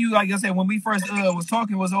 Now I see you, like I said, when we first was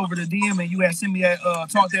talking, was over the DM, and you had sent me that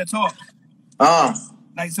talk that talk.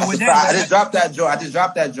 Like so with that, I just dropped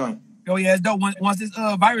that joint. Oh yeah, it's dope. Once this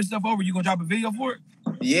virus stuff over, you gonna drop a video for it?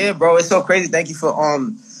 Yeah, bro, it's so crazy. Thank you for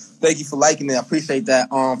liking it. I appreciate that.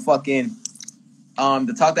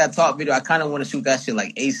 The Talk That Talk video, I kind of want to shoot that shit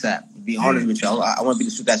like ASAP. To be honest with you, I want to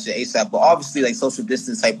shoot that shit ASAP. But obviously, like social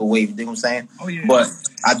distance type of way. You know what I'm saying? Oh yeah. But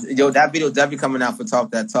that video definitely coming out for Talk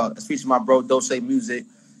That Talk. It's featuring my bro Dose Music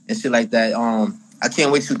and shit like that. I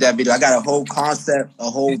can't wait to shoot that video. I got a whole concept, a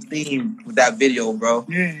whole theme with that video, bro.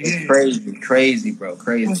 Yeah, it's crazy, bro,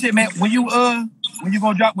 crazy. Well, shit, man. When you gonna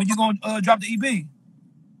drop the EP?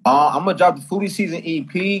 I'm gonna drop the Foodie Season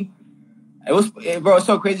EP. Bro, it's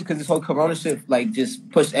so crazy because this whole Corona shit like just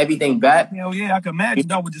pushed everything back. Hell yeah, I can imagine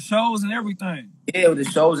though with the shows and everything. Yeah, with the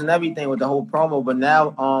shows and everything, with the whole promo. But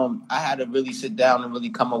now, I had to really sit down and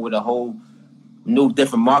really come up with a whole new,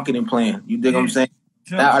 different marketing plan. You dig what I'm saying?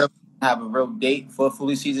 Sure. Now I don't have a real date for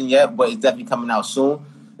Foodie Season yet, but it's definitely coming out soon.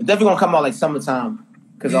 It's definitely gonna come out like summertime.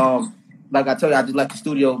 Cause like I told you, I just left the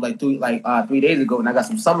studio like 3 days ago, and I got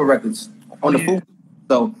some summer records on the food.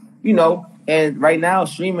 So you know, and right now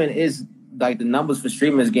streaming is. Like the numbers for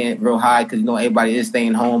streaming is getting real high because you know everybody is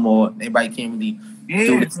staying home or everybody can't really.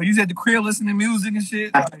 Yeah, so you said the crib listening to music and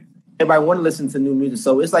shit. Everybody want to listen to new music,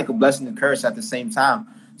 so it's like a blessing and curse at the same time.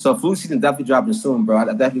 So Food Season definitely dropping soon, bro. I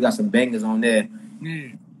definitely got some bangers on there.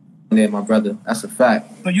 Yeah, my brother, that's a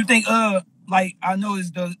fact. So you think like I know it's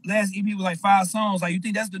the last EP was like 5 songs. Like you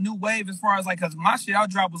think that's the new wave as far as like because my shit I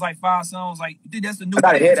dropped was like 5 songs. Like you think that's the new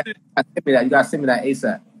wave? Hear that. You gotta send me that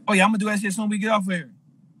ASAP. Oh yeah, I'm gonna do that shit soon we get off here.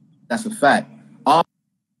 That's a fact.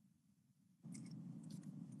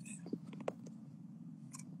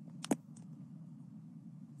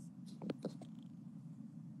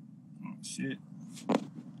 Shit.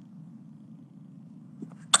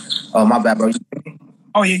 Oh my bad, bro.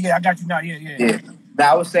 Oh yeah, I got you now. Yeah.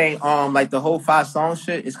 Now I was saying, like the whole 5 song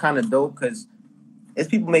shit is kind of dope because it's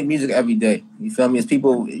people make music every day. You feel me? It's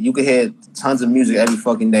people you can hear tons of music every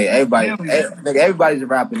fucking day. Everybody's a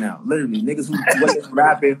rapper now. Literally, niggas who wasn't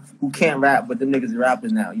rapping, who can't rap, but them niggas are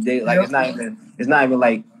rapping now. It's not even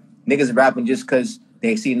like niggas rapping just because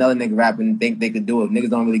they see another nigga rapping and think they could do it. Niggas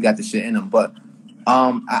don't really got the shit in them. But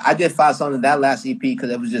I did 5 songs in that last EP because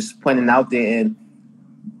it was just pointing out there, and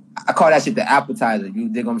I call that shit the appetizer. You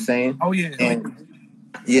dig what I'm saying? Oh yeah. And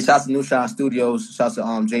yeah, shouts to New Shine Studios, shouts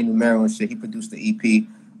to Jay Numero and shit. He produced the EP.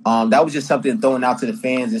 That was just something throwing out to the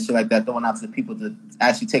fans and shit like that, throwing out to the people to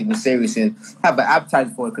actually take me serious and have an appetite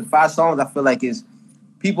for it. Because 5 songs, I feel like is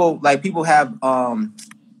people have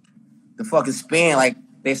the fucking span, like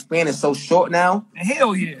their span is so short now.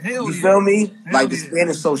 Hell yeah. You feel me? Like the span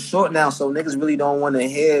is so short now, so niggas really don't want to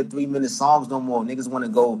hear 3-minute songs no more. Niggas want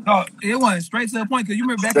to go. No, it went straight to the point. Cause you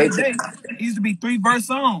remember back in the day, it used to be 3-verse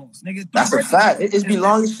songs, nigga. That's a fact. It be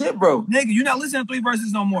long as shit, bro. Nigga, you not listening to 3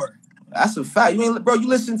 verses no more. That's a fact. You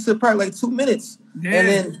listen to probably like 2 minutes, and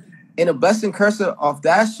then in a blessing cursor off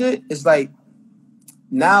that shit, it's like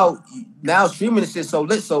now streaming this shit so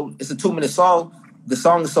lit, so it's a 2-minute song. The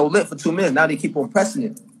song is so lit for 2 minutes. Now they keep on pressing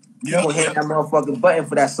it. People hitting that motherfucking button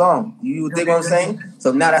for that song. You dig what I'm saying?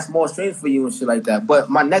 So now that's more streams for you and shit like that. But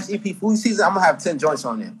my next EP, Food Season, I'm gonna have 10 joints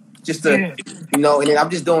on there. Just to, and then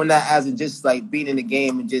I'm just doing that as just like being in the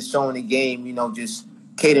game and just showing the game, just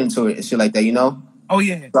catering to it and shit like that, Oh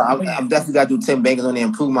yeah. So I'm definitely gotta do 10 bangers on there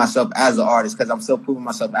and prove myself as an artist because I'm still proving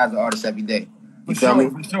myself as an artist every day. You feel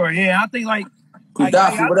me? For sure. Yeah, I think like what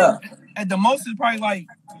up? At the most it's probably like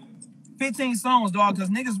 15 songs, dog,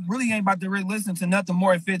 because niggas really ain't about to really listen to nothing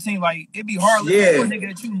more than 15. Like, it'd be hard listening to a nigga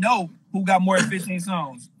that you know who got more than 15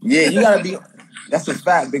 songs. Yeah, you That's a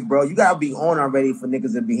fact, big bro. You gotta be on already for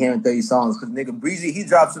niggas to be hearing 30 songs. Cause nigga Breezy, he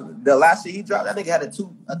dropped the last shit he dropped. That nigga had a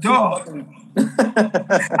two Dog, fucking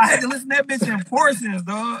I had to listen to that bitch in portions,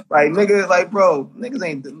 dog. like nigga, like bro, niggas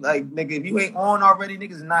ain't like nigga. If you ain't on already,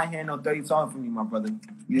 niggas is not hearing no 30 songs from you, my brother.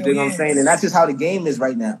 You Hell dig what I'm yeah. saying? And that's just how the game is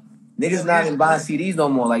right now. Niggas Hell not yeah. even buying CDs no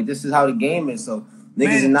more. Like this is how the game is. So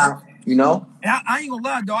niggas are Man, not, you know. and I ain't gonna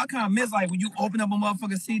lie, dog. I kind of miss like when you open up a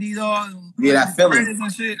motherfucking CD, dog, and Yeah, look at that the feeling. credits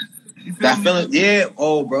and shit. You feel That me? feeling, yeah.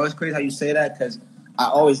 Oh, bro, it's crazy how you say that because I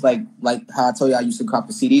always like how I told you I used to cop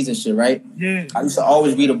the CDs and shit, right? Yeah. I used to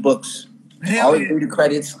always read the books, Hell always yeah. read the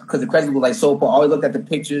credits because the credits were like so cool. Always looked at the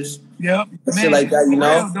pictures Yep. and shit like Man, that, you for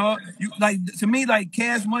know. real, dog. You like to me, like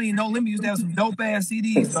Cash Money and No Limit used to have some dope ass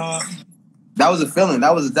CDs, dog. That was a feeling.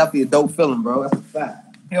 That was definitely a dope feeling, bro. That's a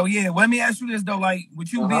fact. Hell yeah. Well, let me ask you this though, like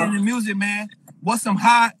with you Uh being in huh. the music, man, what's some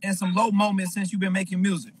high and some low moments since you've been making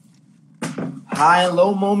music? High and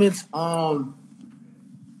low moments.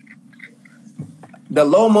 The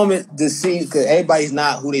low moment to see because everybody's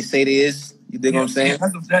not who they say they is. You dig what Yeah, I'm yeah,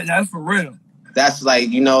 saying? that's for real. That's like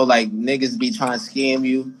you know, like niggas be trying to scam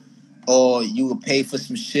you, or you will pay for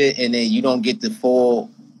some shit and then you don't get the full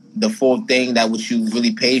thing that what you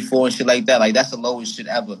really paid for and shit like that. Like that's the lowest shit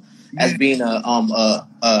ever. As Yeah. being a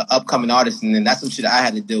upcoming artist, and then that's some shit I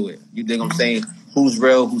had to deal with. You dig what I'm Mhm. saying? Who's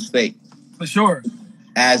real? Who's fake? For sure.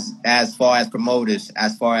 As far as promoters,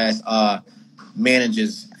 as far as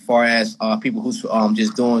managers, as far as people who's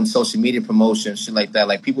just doing social media promotion, shit like that.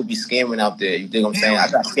 Like people be scamming out there. You dig what I'm saying? Hell I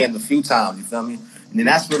yeah. got scammed a few times. You feel me? And then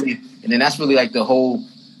Yeah. that's really like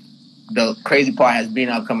the crazy part has been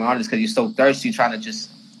upcoming artists because you're so thirsty trying to just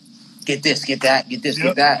get this, get that, get this, get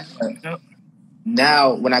Yep. that. Yep.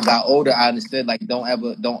 Now when I got older, I understood like don't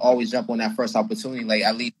always jump on that first opportunity. Like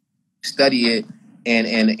at least study it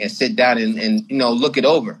and sit down and you know look it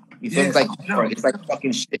over. You feel me? Yeah. It's like For homework. sure. It's like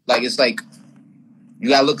fucking shit. Like it's like you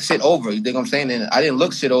gotta look shit over. You think I'm saying? And I didn't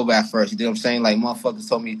look shit over at first. You think I'm saying? Like motherfuckers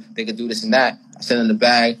told me they could do this and that. I sent them the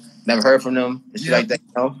bag. Never heard from them and shit Yep. like that.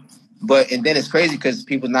 You know. But and then it's crazy because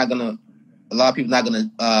a lot of people not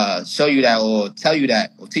gonna show you that or tell you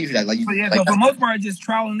that or teach you that. Like you But yeah, like so for the most part, it's just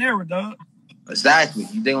trial and error, dog. exactly.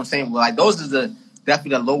 You think I'm saying? Well, like those are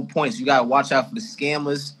definitely the low points. You gotta watch out for the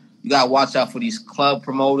scammers. You gotta watch out for these club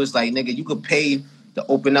promoters. Like nigga, you could pay to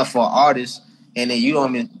open up for an artist, and then you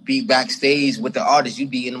don't even be backstage with the artist. You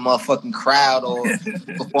be in the motherfucking crowd or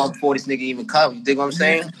perform before this nigga even come. You dig what I'm Yeah.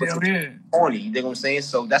 saying? But Hell yeah. corny. You dig what I'm saying?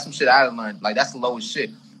 So that's some shit I learned. Like that's the lowest shit.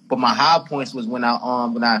 But my high points was when I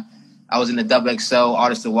was in the double XL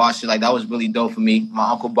artist to watch it. Like that was really dope for me.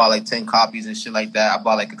 My uncle bought like 10 copies and shit like that. I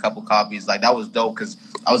bought like a couple copies. Like that was dope because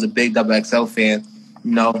I was a big double XL fan.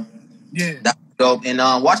 You know, Yeah. that was dope. And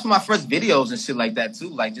watching my first videos and shit like that too.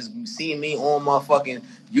 Like just seeing me on motherfucking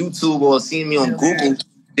YouTube or seeing me on Hell yeah. Google.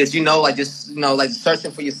 Just like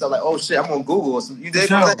searching for yourself. Like oh shit, I'm on Google or something. You For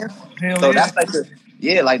dig what I'm sure. saying? Hell So yeah. that's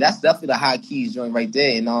like like that's definitely the high keys joint right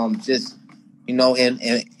there. And just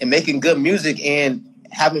and making good music and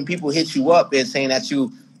having people hit you up and saying that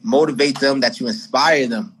you motivate them, that you inspire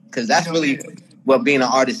them, because that's Hell really yeah. what being an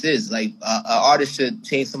artist is. Like an artist should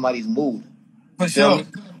change somebody's mood. You For feel sure. me?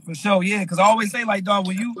 For sure. Yeah. Cause I always say like, dog,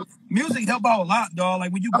 when you music help out a lot, dog.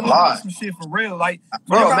 Like when you A going through lot, some shit for real. Like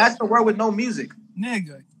bro. whenever I Imagine a world with no music.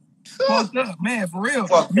 nigga, fucked up, man, for real.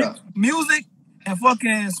 Fucked up. Music and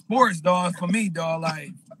fucking sports, dog, for me, dog. Like,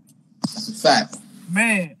 That's a fact.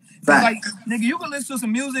 man. Cause like, Fact. nigga, you can listen to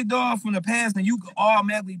some music, dog, from the past and you can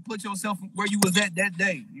automatically put yourself where you was at that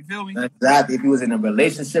day. You feel me? Exactly. If he was in a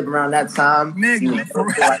relationship around that time, he was Nigga, for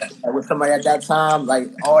real. with somebody at that time, like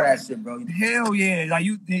all that shit, bro. Hell yeah. Like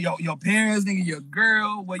your parents, nigga, your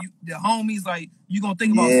girl, the homies, like you gonna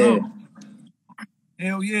think about Yeah, something.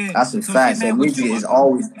 Hell yeah. that's a So shit, fact. So man, music is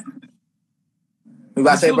always. You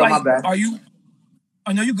gotta with say, you, bro, my like, bad. are you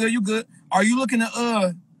I know you good, you good. Are you looking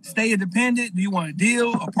to stay independent? Do you want a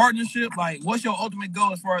deal, a partnership? Like, what's your ultimate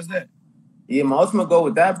goal as far as that? Yeah, my ultimate goal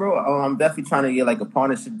with that, bro. I'm definitely trying to get like a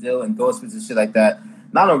partnership deal, endorsements and shit like that.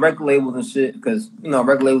 Not on record labels and shit, because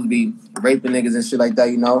record labels be raping niggas and shit like that,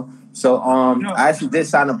 you know. So No. I actually did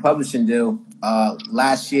sign a publishing deal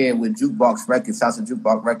last year with Jukebox Records, House of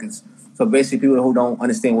Jukebox Records. So basically, people who don't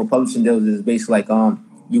understand what publishing deals is, basically like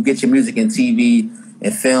you get your music in TV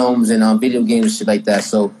and films and video games and shit like that.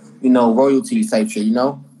 So royalties type shit, you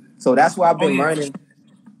know. So that's why I've Oh been yeah. learning.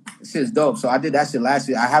 Shit's dope. So I did that shit last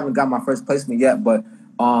year. I haven't got my first placement yet, but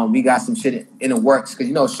we got some shit in the works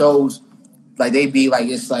because shows like they be like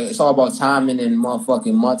it's all about timing and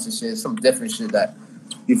motherfucking months and shit. Some different shit that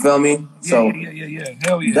you feel me. Yeah, So yeah.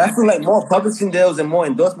 Hell yeah. definitely like more publishing deals and more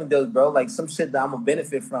endorsement deals, bro. Like some shit that I'm gonna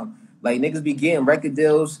benefit from. Like niggas be getting record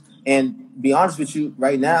deals and be honest with you,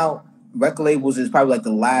 right now record labels is probably like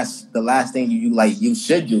the last thing you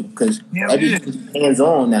should do because Hell yeah. everything's hands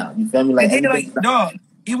on now. You feel me? Like And then everything like, dog,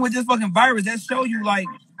 even with this fucking virus, that show you like,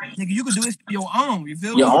 nigga, you could do this on your own. You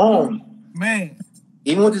feel your me? own. Man.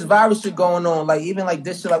 Even with this virus shit going on, like even like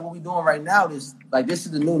this shit, like what we doing right now, this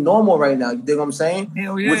is the new normal right now. You dig what I'm saying?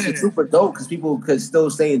 Hell Which yeah. is super dope because people could still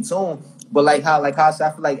stay in tune. But like how I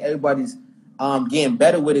said, I feel like everybody's getting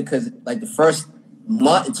better with it because like the first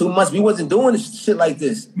month, 2 months, we wasn't doing this shit like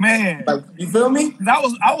this. Man. Like you feel me? 'Cause I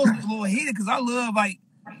was a little heated because I love like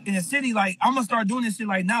in the city, like I'm gonna start doing this shit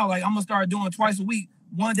like now. Like I'm gonna start doing twice a week.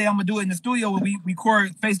 One day I'm gonna do it in the studio where we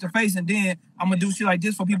record face to face, and then I'm gonna do shit like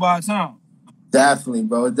this for people out of town. Definitely,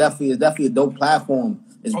 bro. It's definitely a dope platform.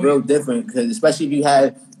 It's real different because especially if you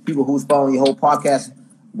had people who's following your whole podcast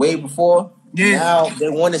way before. Yeah. Now they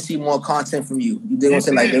want to see more content from you. You dig what I'm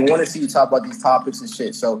saying? Like they want to see you talk about these topics and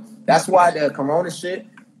shit. So that's why the Corona shit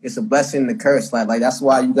is a blessing and a curse. Like that's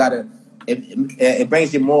why you gotta. It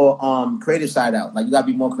brings your more creative side out. Like you gotta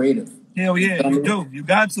be more creative. Hell yeah, you do. You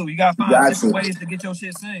got to. You gotta find different ways to get your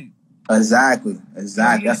shit seen. Exactly.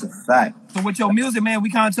 Yeah. That's a fact. So with your music, man, we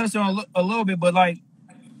kind of touched on a little bit, but like,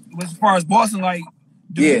 as far as Boston, like,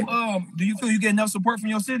 do you feel you get enough support from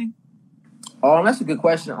your city? That's a good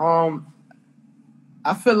question.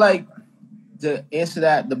 I feel like to answer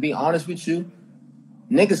that, to be honest with you,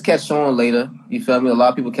 niggas catch on later. You feel me? A lot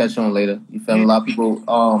of people catch on later. You feel me? A lot of people,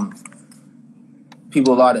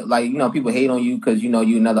 people hate on you because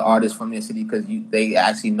you another artist from their city because they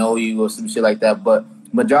actually know you or some shit like that. But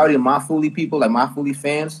majority of my Foolie people, like my Foolie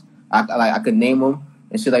fans, I could name them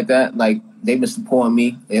and shit like that. Like they've been supporting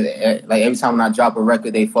me. Like every time when I drop a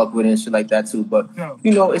record, they fuck with it and shit like that too. But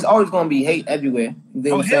it's always gonna be hate everywhere. You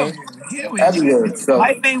know what I'm saying? Everywhere. So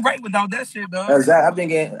life ain't right without that shit, dog. Exactly. I've been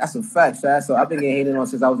getting that's a fact, Shad. So I've been getting hated on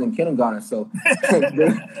since I was in kindergarten. So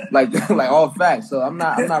like all facts. So I'm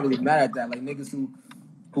not really mad at that. Like niggas who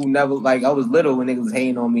never like I was little when niggas was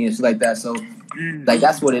hating on me and shit like that. So like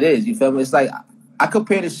that's what it is. You feel me? It's like I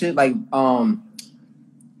compare this shit like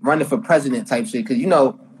running for president type shit because you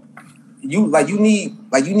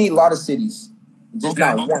need a lot of cities, just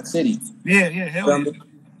not one city. Yeah, hell yeah.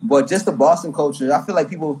 But just the Boston culture, I feel like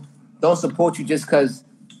people don't support you just because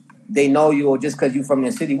they know you or just because you from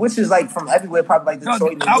their city, which is like from everywhere, probably like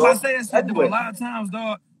Detroit. I was say that shit, though. A lot of times,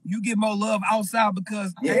 dog, you get more love outside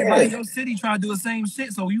because everybody in your city trying to do the same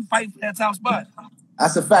shit, so you fight for that top spot.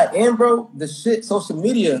 That's a fact. And bro, the shit, social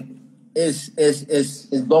media is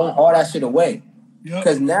blowing all that shit away.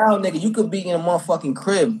 Because now, nigga, you could be in a motherfucking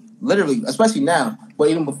crib, literally, especially now. But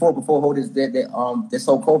even before this whole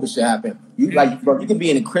COVID shit happened, you could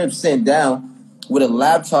be in a crib sitting down with a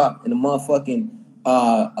laptop and a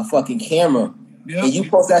fucking camera, and you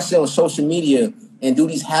post that shit on social media and do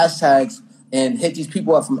these hashtags and hit these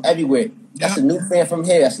people up from everywhere. That's a new fan from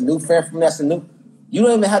here. That's a new fan from that's a new. You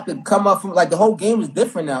don't even have to come up from like the whole game is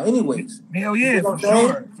different now, anyways. Hell yeah, for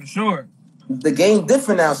sure. The game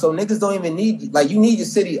different now, so niggas don't even need you need your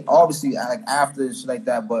city obviously like after shit like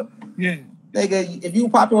that. But nigga, if you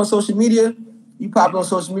pop on social media,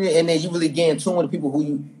 and then you really get in tune with the people who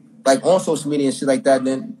you like on social media and shit like that,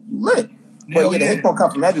 then you lit. But the hate gonna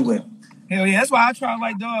come from everywhere. Hell yeah, that's why I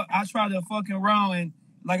try to fucking around and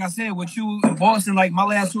like I said with you in Boston, like my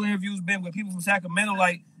last 2 interviews been with people from Sacramento.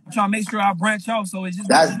 Like I'm trying to make sure I branch off, so it's just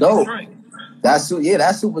that's dope. That's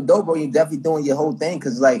super dope, bro. You're definitely doing your whole thing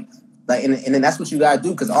because and then that's what you gotta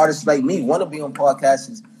do because artists like me want to be on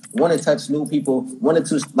podcasts, want to touch new people, want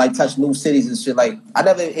to like touch new cities and shit. Like I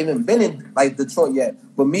never even been in like Detroit yet,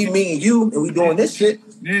 but me and you, and we doing this shit.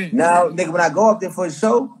 Now, nigga, when I go up there for a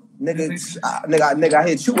show, nigga, I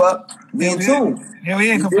hit you up. We in tune. Hell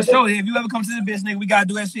yeah, for sure. If you ever come to this bitch, nigga, we gotta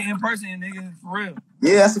do that shit in person, nigga, for real.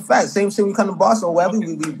 Yeah, that's a fact. Same shit. We come to Boston or wherever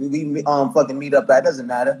we fucking meet up at. Doesn't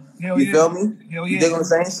matter. You feel me? Hell you dig what I'm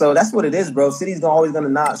saying? So that's what it is, bro. City's always gonna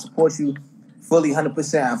not support you fully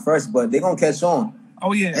 100% at first, but they gonna catch on.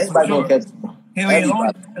 Oh yeah, everybody gonna catch on. Hell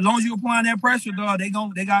yeah, as long as you applying that pressure, dog, they got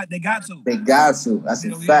to. They got to. That's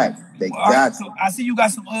a fact. They got to. So I see you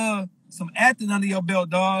got some acting under your belt,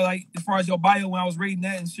 dog. Like as far as your bio when I was reading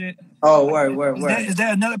that and shit. Oh, word. Is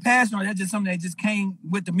that another passion or that just something that just came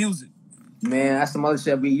with the music? Man, that's some other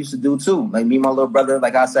shit we used to do too. Like me and my little brother,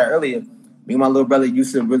 like I said earlier, me and my little brother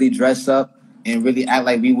used to really dress up and really act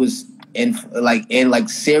like we was in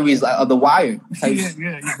series of The Wire.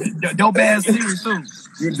 Dope ass series too.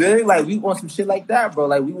 You did? Like we want some shit like that, bro.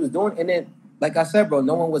 Like we was doing, and then like I said, bro,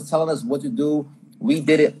 no one was telling us what to do. We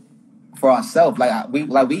did it for ourselves.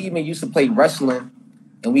 We even used to play wrestling,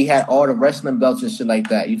 and we had all the wrestling belts and shit like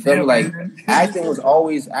that. You feel me? Like acting is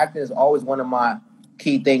always one of my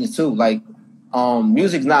key things too. Like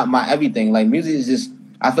music's not my everything. Like music is just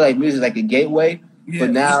I feel like music is like a gateway. Yeah.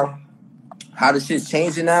 But now, how the shit's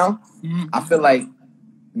changing now, I feel like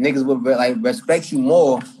niggas would like respect you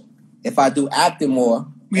more if I do acting more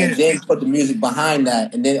and then put the music behind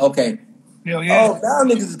that, and then okay. Hell yeah. Oh, now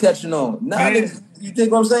niggas is catching on. Now niggas, you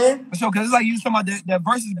think what I'm saying? For sure, because it's like you was talking about that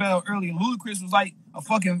versus battle earlier. Ludacris was like a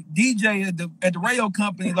fucking DJ at the radio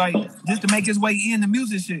company, like just to make his way in the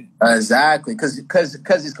music shit. Exactly, because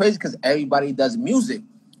it's crazy because everybody does music.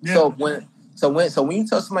 Yeah. So when you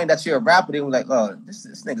tell somebody that you're a rapper, they were like, oh, this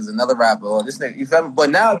nigga's another rapper, or this nigga, you feel me?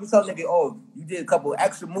 But now if you tell nigga, oh, you did a couple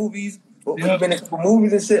extra movies, or you've been in a couple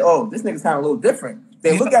movies and shit, oh, this nigga's kind of a little different.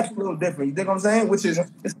 They look at you a little different. You think what I'm saying? Which is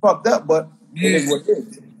it's fucked up, but it is what it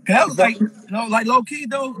is. That was like low key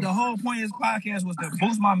though. The whole point of this podcast was to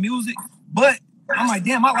boost my music, but I'm like,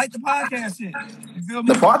 damn, I like the podcast shit. You feel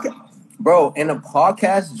me? The podcast, bro, in the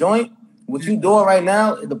podcast joint, what you doing right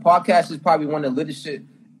now? The podcast is probably one of the latest shit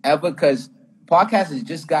ever because podcast has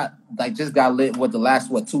just got lit with the last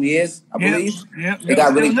 2 years, I believe. Yeah. It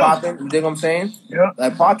got really popping. You think what I'm saying? Yeah.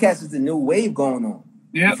 Like podcast is the new wave going on.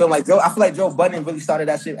 Yeah. I feel like Joe Budden really started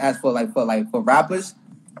that shit as for rappers.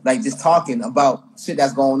 Like just talking about shit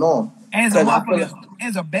that's going on. And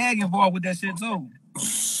there's a bag involved with that shit too.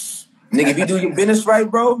 Nigga, if you do your business right,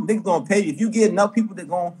 bro, niggas gonna pay you. If you get enough people that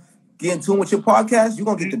gonna get in tune with your podcast, you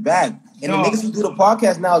gonna get the bag. And the niggas who do the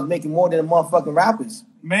podcast now is making more than the motherfucking rappers.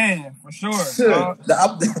 Man, for sure. Niggas,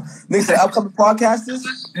 the upcoming podcasters.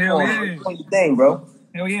 Hell yeah. Your thing, bro.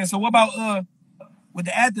 Hell yeah. So what about with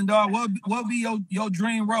the acting, dog? What be your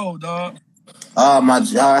dream role, dog?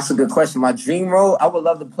 That's a good question. My dream role, I would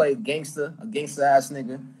love to play a gangster ass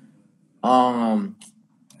nigga.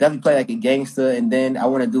 Definitely play like a gangster, and then I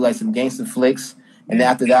want to do like some gangster flicks, and then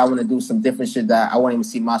after that, I want to do some different shit that I won't even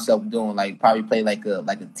see myself doing. Like probably play like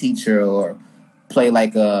a teacher, or play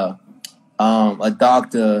like a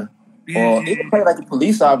doctor, or even play like a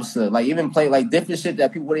police officer. Like even play like different shit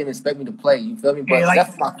that people wouldn't even expect me to play. You feel me? But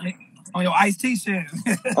that's on your Ice-T shit.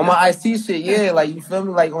 On my Ice-T shit, yeah. Like, you feel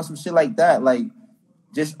me? Like, on some shit like that. Like,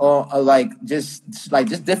 just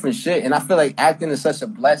different shit. And I feel like acting is such a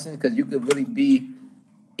blessing because you could really be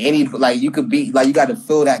you got to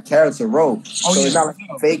fill that character role. It's not like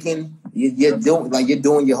you're faking. You're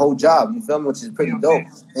doing your whole job. You feel me? Which is pretty dope.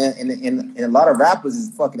 And a lot of rappers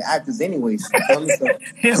is fucking actors anyways. You feel me? So,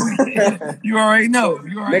 you already know.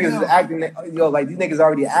 Niggas is acting. Like these niggas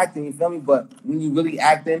already acting. You feel me? But when you really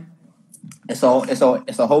acting, it's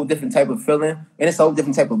a whole different type of feeling, and it's a whole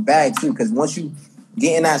different type of bag too. Because once you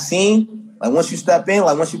get in that scene, like once you step in,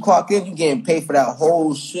 like once you clock in, you getting paid for that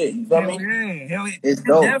whole shit. You feel me? Hell yeah. It's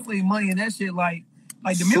dope. Definitely money in that shit. Like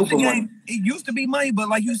the music game, it used to be money, but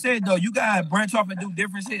like you said though, you gotta branch off and do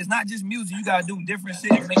different shit. It's not just music. You gotta do different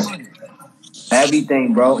shit to make money.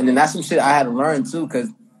 Everything, bro. And then that's some shit I had to learn too. Because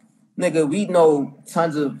nigga, we know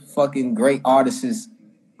tons of fucking great artists.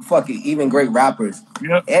 Fucking even great rappers.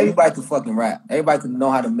 Yep. Everybody can fucking rap. Everybody can know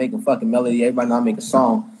how to make a fucking melody. Everybody know how to make a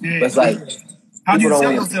song. Yeah. But it's like, how do you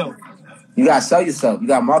sell yourself? You gotta sell yourself. You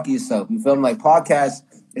gotta market yourself. You feel me? Like podcast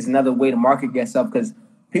is another way to market yourself because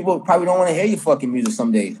people probably don't want to hear your fucking music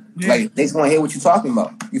some days. Yeah. Like they just want to hear what you're talking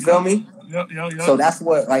about. You feel me? Yep. So that's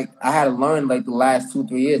what like I had to learn like the last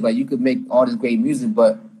 2-3 years. Like you could make all this great music,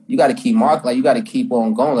 but you got to keep market. Like you got to keep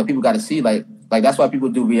on going. Like people got to see. Like that's why people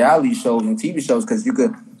do reality shows and TV shows because you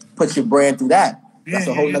could put your brand through that. That's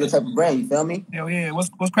a whole other type of brand. You feel me? Hell yeah. What's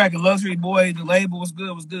cracking? Luxury Boy, the label. What's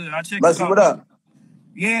good? I checked. Luxury, what up?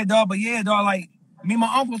 Yeah, dog. But yeah, dog. Like me and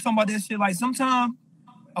my uncle talking about that shit. Like sometimes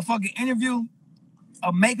a fucking interview,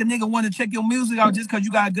 make a nigga want to check your music out just because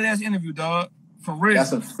you got a good ass interview, dog. For real.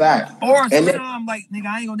 That's a fact. Or sometimes like nigga,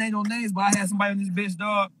 I ain't gonna name no names, but I had somebody on this bitch,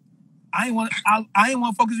 dog. I ain't want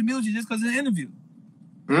to focus on music just because of the interview.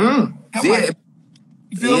 Yeah.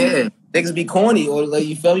 You feel me? Niggas be corny or like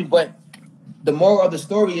you feel me, but the moral of the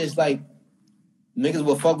story is like niggas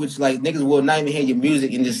will fuck with you, like niggas will not even hear your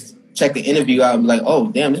music and just check the interview out and be like,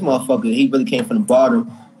 oh damn, this motherfucker, he really came from the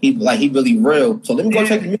bottom. He really real. So let me go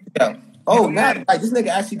check the music out. Oh man, like this nigga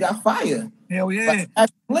actually got fire. Hell yeah. Like,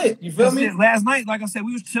 lit. You feel me? Last night, like I said,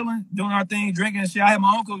 we was chilling, doing our thing, drinking and shit. I had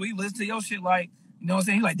my uncle, we listened to your shit like, you know what I'm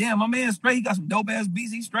saying? He like, damn, my man straight. He got some dope ass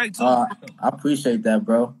beats. He straight too. I appreciate that,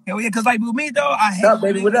 bro. Hell yeah, cause like with me though, What's up,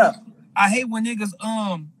 baby? What up? I hate when niggas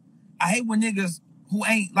who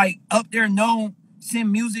ain't like up there known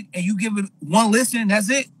send music and you give it one listen, that's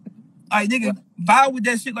it. Like nigga, vibe with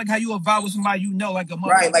that shit like how you would vibe with somebody you know, like a motherfucker.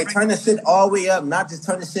 Right, like turn the shit all the way up, not just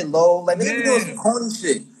turn the shit low. Like nigga be doing some corny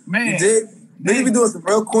shit. Man. You did? Nigga be doing some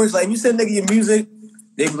real corny shit. Like if you send nigga your music,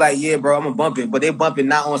 they be like, yeah, bro, I'm gonna bump it. But they bump it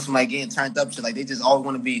not on some like getting turned up shit. Like they just always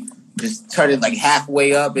want to be just turn it like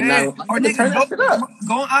halfway up and Yeah. now Or nigga, turn that niggas shit up.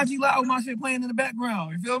 go on IG Live with my shit playing in the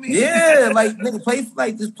background. You feel me? Yeah, like nigga play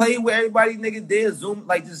like just play where everybody nigga did Zoom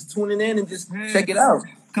like just tuning in and just check it out.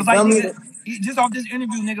 You Cause feel like me? nigga, just off this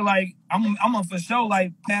interview, nigga, like I'm gonna for sure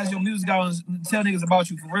like pass your music out and tell niggas about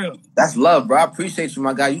you for real. That's love, bro. I appreciate you,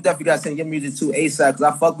 my guy. You definitely got to send your music to ASAP because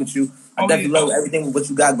I fuck with you. I definitely love everything with what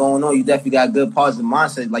you got going on. You definitely got good positive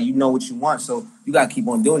mindset. Like, you know what you want. So you got to keep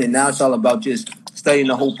on doing it. Now it's all about just studying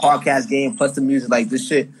the whole podcast game plus the music. Like, this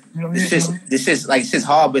shit's like, shit's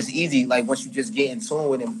hard, but it's easy. Like, once you just get in tune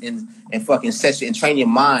with it and fucking set shit and train your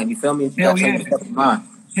mind. You feel me? You got to train your fucking mind.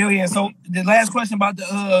 Hell yeah. So the last question about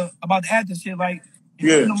the acting shit, like,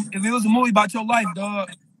 if it was a movie about your life,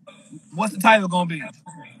 dog, what's the title gonna be?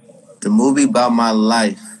 The movie about my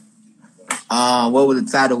life. What would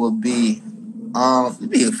the title would be? It'd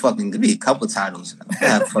be a couple titles. I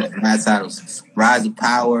have fucking mad titles. Rise of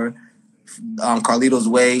Power, Carlito's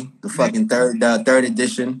Way, the fucking third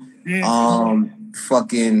edition.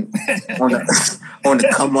 Fucking on the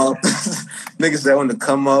come up. Niggas said on the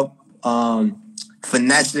come up.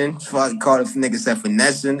 Finessing. Fucking called it niggas said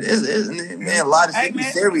finessing. Man, a lot of shit.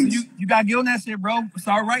 Man, series. You gotta get on that shit, bro.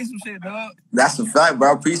 Start writing some shit, dog. That's a fact,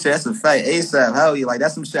 bro. I appreciate it. That's a fact. ASAP, hell yeah. Like,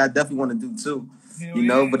 that's some shit I definitely want to do too. You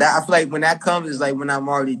know, but I feel like when that comes, it's like when I'm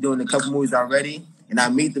already doing a couple movies already and I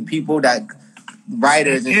meet the people that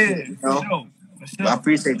writers and shit, you know. For sure. I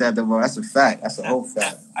appreciate that, though, bro. That's a fact. That's a whole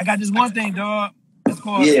fact. I got this one thing, dog. It's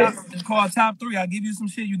called top 3. I'll give you some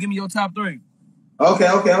shit. You give me your top 3. Okay.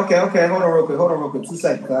 Hold on real quick. 2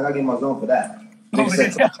 seconds. I gotta get my zone for that. Nigga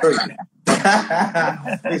said top 3.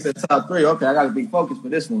 Nigga said top 3. Okay, I gotta be focused for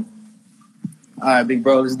this one. All right, big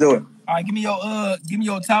bro, let's do it. All right, give me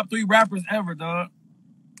your top 3 rappers ever, dog.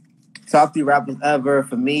 Top 3 rappers ever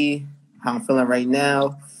for me. How I'm feeling right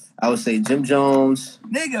now. I would say Jim Jones.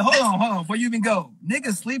 Nigga, hold on. Before you even go,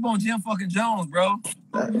 niggas sleep on Jim fucking Jones, bro.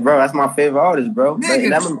 Bro, that's my favorite artist, bro.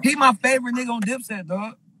 Nigga, he my favorite nigga on Dipset,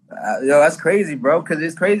 dog. Yo, that's crazy, bro. Because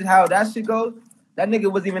it's crazy how that shit goes. That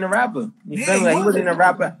nigga wasn't even a rapper. You feel me? Like, he wasn't even a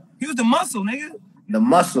rapper. He was the muscle, nigga. The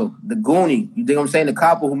muscle, the goonie. You think I'm saying? The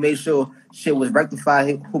copper who made sure shit was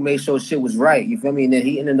rectified, who made sure shit was right. You feel me? And then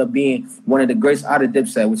he ended up being one of the greats out of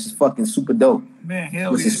Dipset, which is fucking super dope. Man,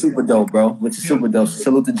 hell which is super dope, bro. Which is super dope.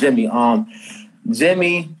 Salute to Jimmy.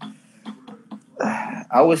 Jimmy,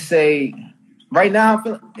 I would say right now I'm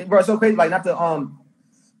feeling, bro, it's so crazy. Like, not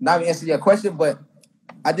even answer your question, but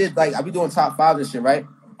I be doing top 5 and shit, right?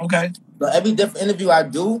 Okay. But every different interview I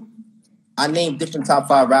do, I name different top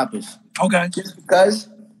 5 rappers. Okay. Just because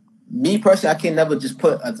me personally, I can never just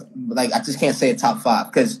put I just can't say a top 5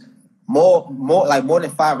 because more than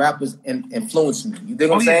 5 rappers influence me. You dig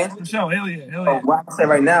what I'm saying? For sure. Hell yeah. So what I'm gonna say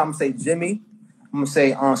right now, I'm gonna say Jimmy. I'm gonna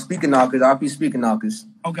say Speaker Knockers, RP Speaker Knockers.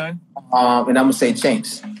 Okay. And I'm gonna say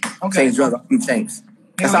Chinks. Okay. Chinks Drug, RP Chinks.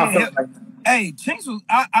 That's how I'm feeling like. Hey, Chinks was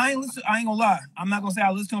I ain't gonna lie. I'm not gonna say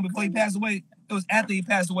I listened to him before he passed away. It was after he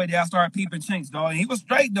passed away that I started peeping Chinks, dog. And he was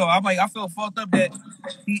straight though. I felt fucked up that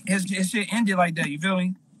his shit ended like that. You feel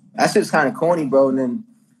me? That shit's kind of corny, bro. And then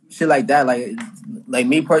shit like that, like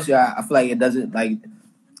me personally, I feel like it doesn't like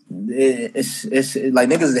it's like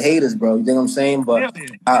niggas is haters, bro. You think what I'm saying? But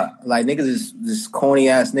like niggas is just corny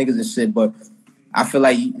ass niggas and shit. But I feel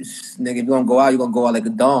like nigga, if you're gonna go out, you're gonna go out like a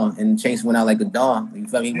dawn. And Chase went out like a dawn. You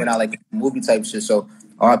feel me? He went out like a movie type shit. So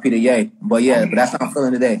RIP to Ye. But yeah, but that's how I'm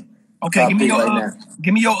feeling today. Okay, give me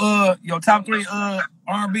your top 3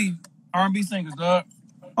 R&B singers, dog.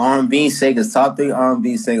 R&B singers, top 3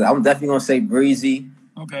 R&B singers. I'm definitely gonna say Breezy.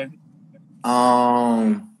 Okay.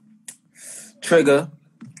 Trigger.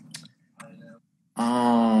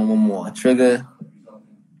 One more. Trigger.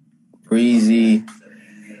 Breezy.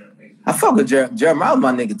 I fuck with Jeremiah's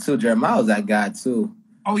my nigga too. Jeremiah's that guy too.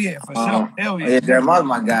 Oh yeah, for sure. Hell yeah. Yeah, Jeremiah's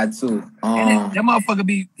my guy too. And that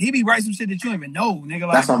motherfucker he writing some shit that you don't even know, nigga.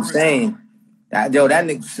 Like, that's what I'm saying. That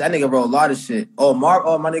nigga wrote a lot of shit. Oh, my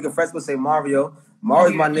nigga Fresh would say Mario.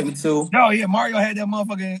 Mario's my nigga too. Oh yeah, Mario had that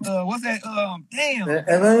motherfucking what's that? Damn.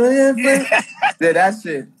 Yeah, that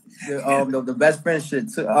shit. The best friend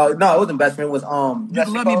shit too. No, it wasn't best friend. It was Love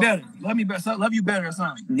Me Better. Love You Better or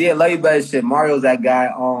something. Yeah, Love You Better shit. Mario's that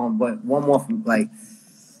guy. But one more from like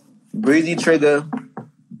Breezy, Trigger,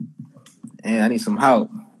 and I need some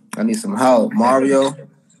help.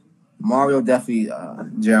 Mario definitely.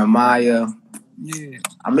 Jeremiah. Yeah.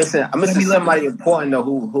 I'm missing somebody important though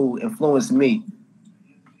who influenced me.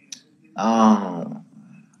 I'm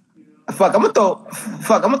gonna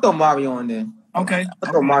throw Mario in there. Okay. I'm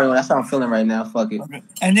gonna throw Mario in. That's how I'm feeling right now. Fuck it. Okay.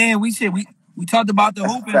 And then we talked about the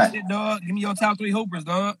hooping shit, dog. Give me your top 3 hoopers,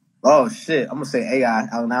 dog. Oh shit. I'm gonna say AI.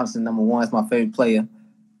 Allen Iverson, #1. That's my favorite player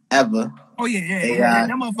ever. Oh yeah. AI.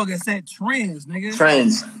 That motherfucker set trends, nigga.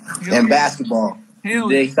 Trends and basketball. Hell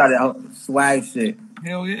They yeah. started out swag shit.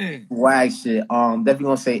 Hell yeah. Swag shit. Definitely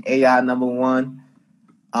gonna say AI number one.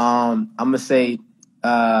 I'm gonna say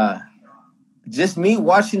just me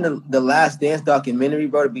watching the Last Dance documentary,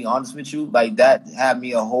 bro. To be honest with you, like that had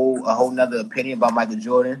me a whole nother opinion about Michael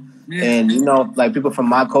Jordan. Yeah. And you know, like people from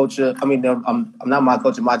my culture. I mean, I'm not my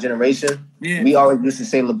culture, my generation. Yeah. We always used to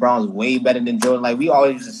say LeBron's way better than Jordan. Like we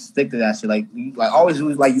always used to stick to that shit. Like always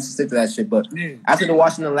used to stick to that shit. But after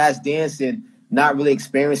watching the Last Dance and not really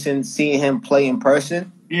experiencing seeing him play in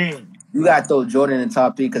person, you gotta throw Jordan in the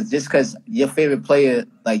top three because your favorite player,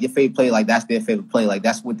 like that's their favorite player, like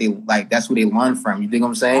that's what they like, that's what they learn from. You think what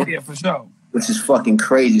I'm saying? Oh yeah, for sure. Which is fucking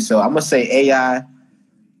crazy. So I'm gonna say AI,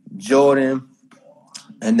 Jordan,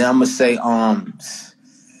 and then I'm gonna say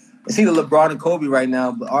it's either LeBron and Kobe right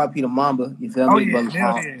now, but RP to Mamba. You feel me?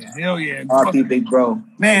 Yeah, hell yeah. RP big bro.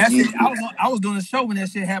 Man, that shit, I was doing a show when that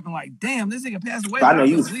shit happened. Like, damn, this nigga passed away. I know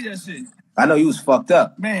you believe that shit. I know you was fucked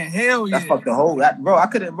up. Man, hell yeah. That fucked the whole bro. I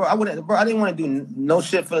couldn't, bro. I wouldn't, bro. I didn't want to do no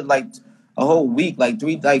shit for like a whole week, like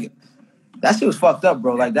that shit was fucked up,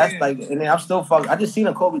 bro. Like that's like, and then I'm still fucked. I just seen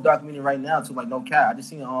a Kobe documentary right now too, like no cap. I just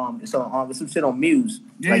seen it's some shit on Muse.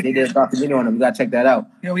 Like they did a documentary on him. You gotta check that out.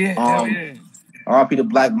 Hell yeah. RP the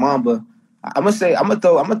Black Mamba. I'm gonna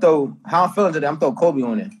throw how I'm feeling today. I'm gonna throw Kobe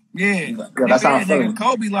on it. Yeah, that's how I'm feeling.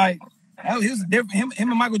 Kobe, like, he was different. Him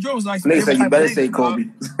and Michael Jordan was like. Nigga say you better say Kobe.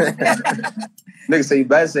 Nigga say you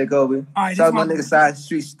better say Kobe. All right, shout out my nigga side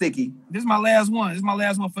street sticky. This is my last one. This is my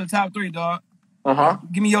last one for the top three, dog.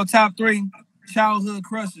 Give me your top three childhood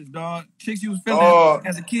crushes, dog. Chicks you was feeling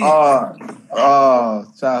as a kid. Child.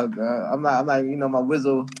 I'm not. You know, my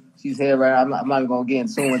Wizzle. She's here right. I'm not even gonna get in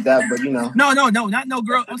tune with that, but you know. No, not no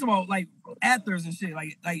girl. I'm talking about like actors and shit,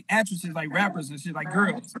 like actresses, like rappers and shit, like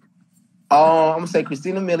girls. I'm gonna say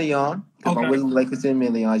Christina Milian. Okay. My Wizzle like Christina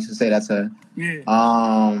Milian. You should say that's her. Yeah.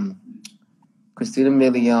 Christina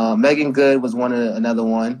Milian. Megan Good was another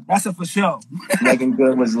one. That's a for sure. Megan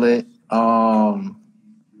Good was lit.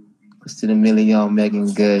 Christina Milian,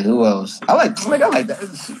 Megan Good. Who else? I like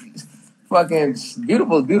that. Fucking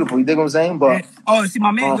beautiful. You dig what I'm saying? But see,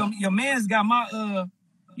 my man, your man's got my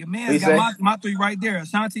my three right there.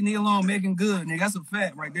 Ashanti, Neil Long, Megan Good. Nigga, that's a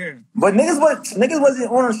fact right there. But niggas wasn't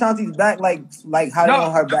on Ashanti's back like how they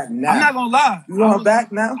on her back now. I'm not gonna lie. You on her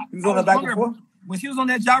back now? You was on her back before? When she was on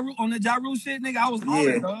that Ja Rule shit, nigga, I was on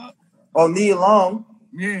it, dog. Oh, Neil Long.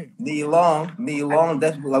 Yeah. Neil Long,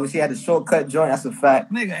 definitely. Like when she had the shortcut joint, that's a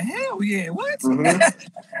fact. Nigga, hell yeah. What?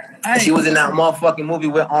 Hey. She was in that motherfucking movie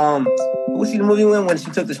with who was she the movie when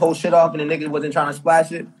she took this whole shit off and the nigga wasn't trying to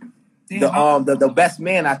splash it? Damn, the best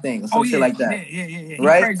man, I think, or some shit like that. Yeah.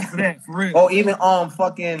 Right? Crazy for that, for real. Oh, even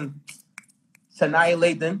fucking Sanaya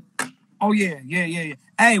Lathan. Oh yeah.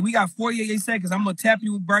 Hey, we got 48 seconds. I'm gonna tap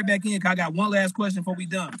you right back in because I got one last question before we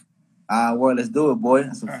done. Well, let's do it, boy.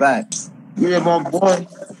 That's a fact. Yeah, my boy.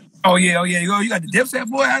 Oh yeah. You got the Dipset,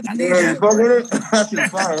 boy. I need that. Fuck with it. That's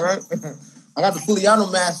fine, right? I got the Fooliano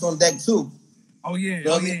mask on deck too. Oh yeah.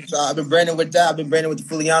 So I've been branding with that. I've been branding with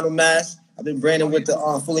the Fooliano mask. I've been branding with the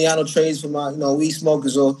Fooliano trays for my weed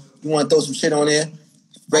smokers. So you want to throw some shit on there?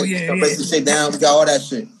 Break some shit down. We got all that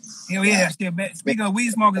shit. Hell yeah, shit. Speaking of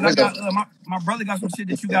weed smokers, I got my brother got some shit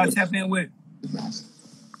that you gotta tap in with.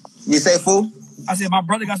 You say, fool? I said my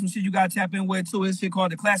brother got some shit you gotta tap in with too. It's shit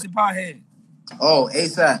called the Classic Pothead. Oh,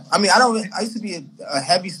 ASAP. I mean, I used to be a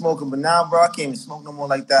heavy smoker, but now, bro, I can't even smoke no more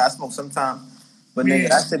like that. I smoke sometimes, but nigga,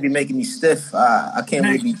 that should be making me stiff. I can't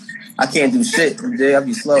do shit. I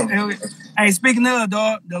be slow. Hey, speaking of,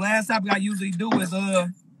 dog, the last topic I usually do is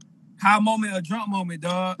high moment or drunk moment,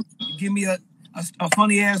 dog. Give me a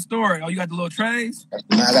funny ass story. Oh, you got the little trays?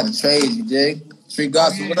 Man, I got the trays, you dig? Street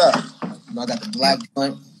gossip, what up? I got the black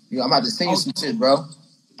joint. I'm about to sing you some shit, bro.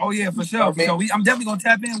 Oh yeah, for sure. So I'm definitely gonna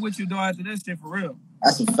tap in with you, dog, after this shit, for real.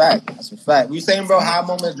 That's a fact. What you saying, bro? High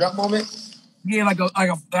moment, drunk moment? Yeah, like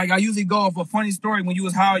I usually go off a funny story when you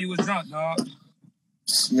was high or you was drunk, dog.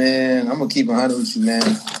 Man, I'm gonna keep 100 with you,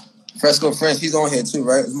 man. Fresco French, he's on here too,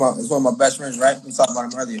 right? It's one of my best friends, right? We talked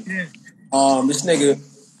about him earlier. Yeah. This nigga,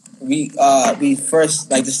 we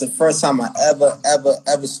first, like, this is the first time I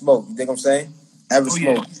ever smoked. You think I'm saying? Ever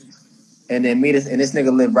smoked. Yeah. And then this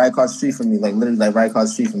nigga lived right across the street from me, like literally like right across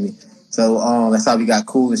the street from me. So that's how we got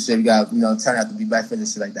cool and shit. We got, turned out to be best friends and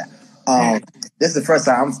shit like that. This is the first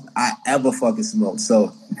time I ever fucking smoked.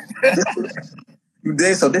 So you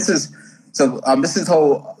did. So this is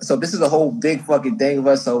a whole big fucking thing of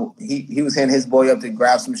us. So he was hitting his boy up to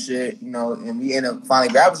grab some shit, and we ended up finally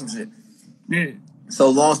grabbing some shit. Yeah. So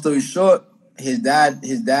long story short, his dad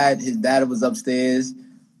was upstairs.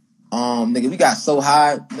 Nigga, we got so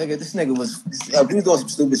high. Nigga, this nigga was we was doing some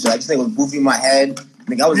stupid shit. Like, this nigga was boofing my head.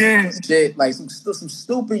 Nigga, I was shit, like some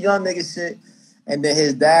stupid young nigga shit. And then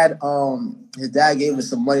his dad gave us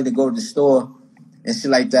some money to go to the store and shit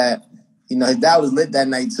like that. You know, his dad was lit that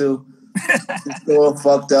night too. The store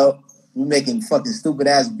fucked up. We making fucking stupid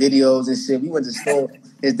ass videos and shit. We went to the store.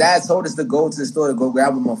 His dad told us to go to the store to go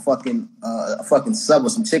grab him a fucking sub or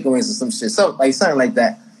some chicken wings or some shit, something like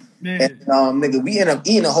that. Yeah. And nigga, we end up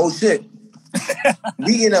eating the whole shit.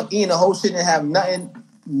 We end up eating the whole shit and have nothing.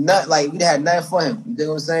 Like, we had nothing for him. You know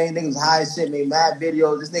what I'm saying? Nigga was high as shit, made mad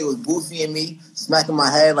videos. This nigga was boofing me, smacking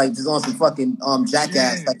my head like just on some fucking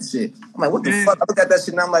jackass type shit. I'm like, what the fuck? I look at that shit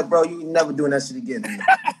and I'm like, bro, you ain't never doing that shit again.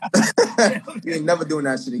 You ain't never doing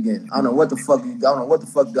that shit again. I don't know what the fuck. Nigga, I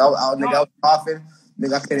was coughing.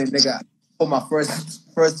 Nigga, I couldn't. Nigga, I pulled my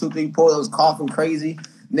first 2-3 pulls. I was coughing crazy.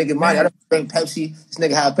 Nigga, mind you, I don't drink Pepsi. This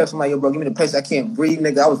nigga had Pepsi. I'm like, yo, bro, give me the Pepsi. I can't breathe,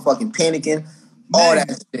 nigga. I was fucking panicking. All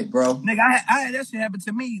that shit, bro. Nigga, I had that shit happen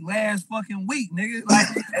to me last fucking week, nigga. Like,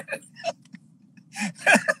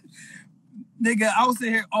 nigga, I was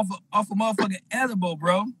sitting here off a motherfucking edible,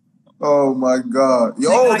 bro. Oh my god, yo,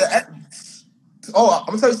 nigga, I'm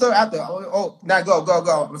gonna tell you a story after. Now go. I'm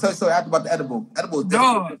gonna tell you a story after about the edible. Edible is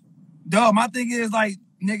different. Dog. My thing is like,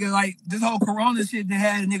 nigga, like this whole Corona shit that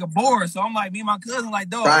had a nigga bored. So I'm like, me and my cousin, like,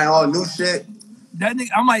 dog, trying all new shit. That nigga,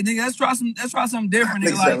 I'm like, nigga, let's try something different,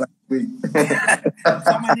 nigga. Like, so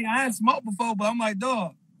I'm like, nigga, I ain't smoked before, but I'm like,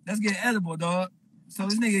 dog, let's get edible, dog. So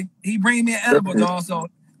this nigga, he bring me an edible, dog. So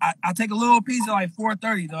I take a little piece at like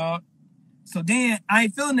 4:30, dog. So then I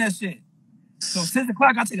ain't feeling that shit. So 6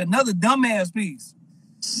 o'clock, I take another dumbass piece.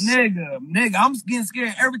 Nigga, I'm getting scared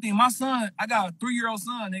of everything. My son, I got a 3-year-old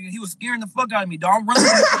son, nigga. He was scaring the fuck out of me, dog. I'm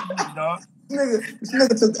running dog. This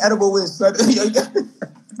nigga took edible with his son.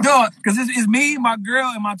 Dog, because it's me, my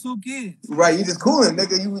girl, and my 2 kids. Right, you just cooling,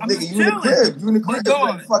 nigga. You in the crib. You in the crib.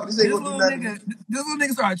 Dog, fuck, this little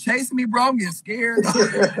nigga started chasing me, bro. I'm getting scared.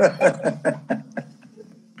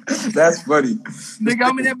 That's funny. Nigga,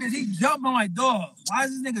 I'm in that bitch. He jumping. I'm like, dog, why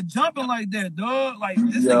is this nigga jumping like that, dog? Like,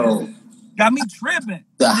 this nigga got me tripping.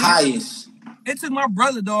 The highest. It took my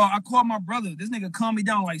brother, dog. I called my brother. This nigga calmed me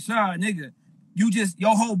down like, Shad, nigga.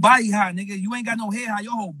 Your whole body hot, nigga. You ain't got no head hot.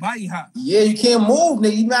 Your whole body hot. Yeah, you can't move,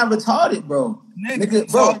 nigga. You not retarded, bro.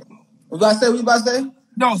 Nigga, bro. What you about to say?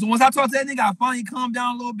 No, so once I talked to that nigga, I finally calmed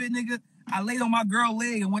down a little bit, nigga. I laid on my girl's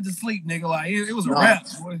leg and went to sleep, nigga. Like, it was a wrap,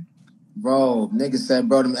 boy. Bro, nigga said,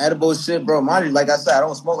 bro, them edible shit, bro. Mind you, like I said, I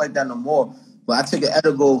don't smoke like that no more. But I took an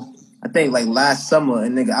edible, I think, like last summer,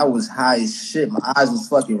 and nigga, I was high as shit. My eyes was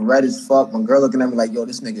fucking red as fuck. My girl looking at me like, yo,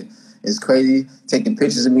 this nigga is crazy, taking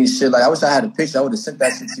pictures of me and shit. Like, I wish I had a picture. I would have sent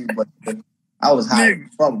that shit to you, but I was high as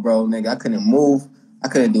fuck, bro, nigga. I couldn't move. I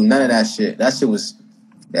couldn't do none of that shit. That shit was,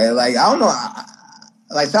 like, I don't know.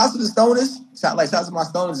 Like, shouts to the stoners. Shouts to my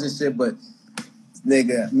stoners and shit, but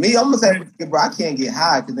nigga, me, I'm gonna say, bro, I can't get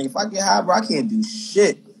high, because if I get high, bro, I can't do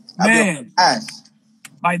shit. Man, be ass.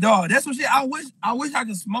 Like, dog, that's what shit. I wish I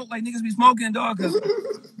could smoke like niggas be smoking, dog, because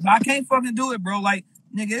I can't fucking do it, bro. Like,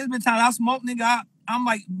 nigga, there's been times I smoke, nigga, I'm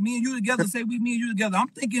like, me and you together, say me and you together. I'm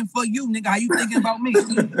thinking for you, nigga. How you thinking about me?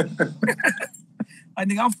 Like,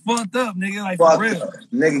 nigga, I'm fucked up, nigga. Like, for real.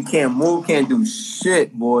 Nigga can't move, can't do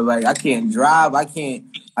shit, boy. Like, I can't drive, I can't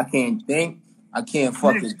think. I can't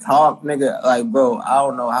fucking talk, nigga. Like, bro, I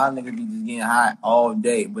don't know how nigga be just getting high all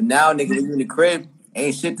day. But now, nigga, when you in the crib,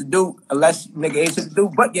 ain't shit to do unless nigga ain't shit to do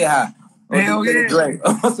but get high. Hell yeah. Drink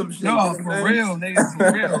or some shit. No, for real, nigga,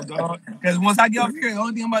 for real, dog. Because once I get off here, the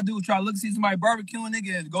only thing I'm about to do is try to see somebody barbecuing,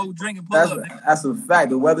 nigga, and go drink and pull up. Nigga. That's a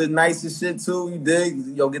fact. The weather's nice and shit, too. You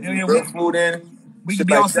dig? Yo, get some good food in. We can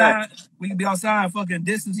be outside. We can be outside and fucking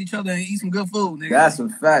distance each other and eat some good food, nigga. That's a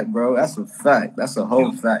fact, bro. That's a fact. That's a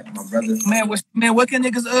whole fact, my brother. Man, what can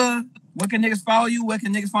niggas follow you? Where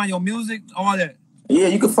can niggas find your music? All that. Yeah,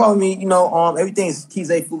 you can follow me. You know, everything is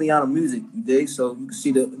Keezay Fooliano Music. You dig? So you can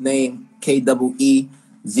see the name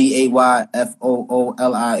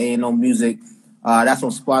KEEZAYFOOLIANO Music. That's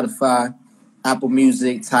on Spotify, Apple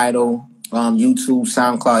Music, Tidal, YouTube,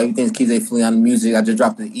 SoundCloud. Everything's Keezay Fooliano Music. I just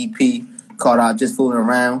dropped an EP called Just Fooling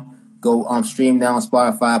Around. Go stream down on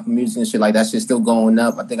Spotify, Apple Music and shit like that. Shit's still going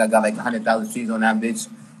up. I think I got like 100,000 streams on that bitch.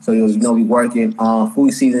 So we working.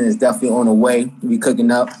 Food season is definitely on the way. We cooking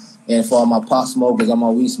up. And for all my pot smokers, all my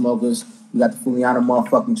weed smokers, we got the Fooliano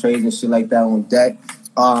motherfucking trades and shit like that on deck.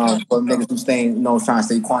 For niggas who staying, trying to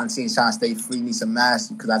stay quarantined, trying to stay free, need some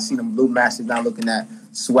masks, because I see them blue masks now looking at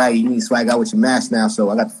swag. You need swag out with your mask now,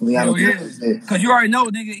 so I got the Fooliano. Because you already know,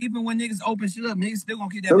 nigga, even when niggas open shit up, niggas still gonna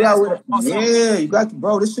keep that mask on. Yeah, you got,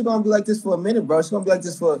 bro, this shit gonna be like this for a minute, bro. It's gonna be like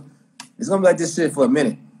this shit for a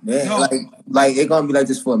minute. Yeah, No. like it gonna be like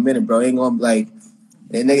this for a minute, bro. It ain't gonna be like,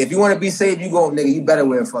 and nigga, if you want to be safe, nigga, you better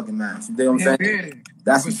wear a fucking mask. You know what Hell I'm saying? yeah.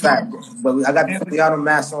 That's For a sure, fact. bro. But I got the Hell, Fooliano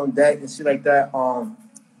mask on deck and shit like that.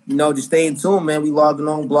 Just stay in tune, man. We logging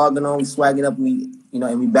on, blogging on, we swagging up,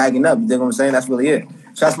 and we bagging up. You know what I'm saying? That's really it.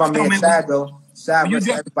 Shouts for my sure, man man. Shad though. Shad When you rest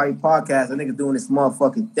drop, everybody podcast. That nigga doing this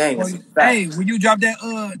motherfucking thing. That's a hey, fact. when you drop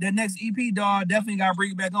that next EP, dog, definitely gotta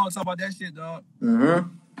bring it back on and talk about that shit, dog. Mm-hmm.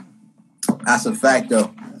 That's a For sure. fact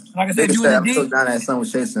though. Like I said, if Nigga you in said the I'm still D, down that son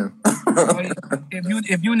with chasing.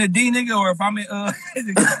 if you in the D, nigga, or if I'm in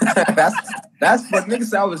that's what nigga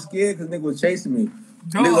said. I was scared because nigga was chasing me.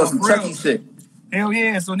 Nigga on dog, some for Chucky real. shit. Hell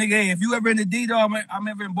yeah. So nigga, hey, if you ever in the D, dog, I'm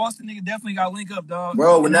ever in Boston, nigga, definitely gotta link up, dog.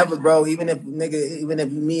 Bro, And I, whenever, bro, even if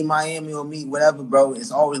you meet Miami or meet whatever, bro,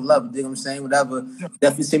 it's always love. You dig what I'm saying? Whatever.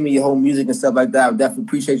 Definitely send me your whole music and stuff like that. I definitely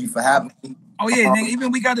appreciate you for having me. oh yeah, nigga,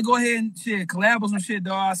 even we got to go ahead and shit collab or some shit,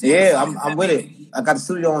 dog. I seen Yeah, you I'm sent with me it. I got the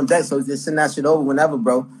studio on deck, so just send that shit over whenever,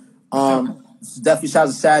 bro. for sure. Definitely shout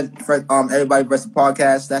out to Shad, everybody rest the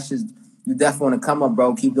podcast. That's just you definitely want to come up,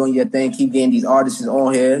 bro. Keep doing your thing. Keep getting these artists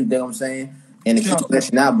on here. You know what I'm saying? And to For keep sure.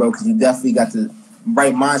 pushing out, bro, because you definitely got the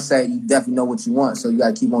right mindset. You definitely know what you want, so you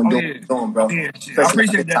got to keep on Oh doing yeah. what you're doing, Oh bro. yeah. Shit. I Especially at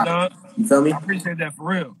appreciate this that, time. dog. You feel me? I appreciate that for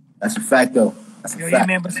real. That's a fact, though. That's a Yo, yeah, fact.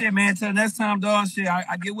 man. But shit, man, till next time, dog. Shit,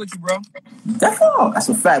 I get with you, bro. Definitely. That's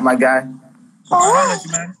a fact, my guy. All right, All holla right, at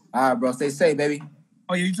you, man. bro. Stay safe, baby.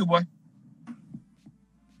 Oh yeah, you too, boy.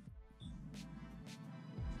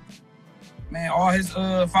 Man, all his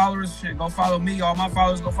followers, shit, go follow me. All my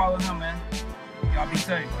followers, go follow him, man. Y'all be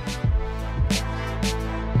safe.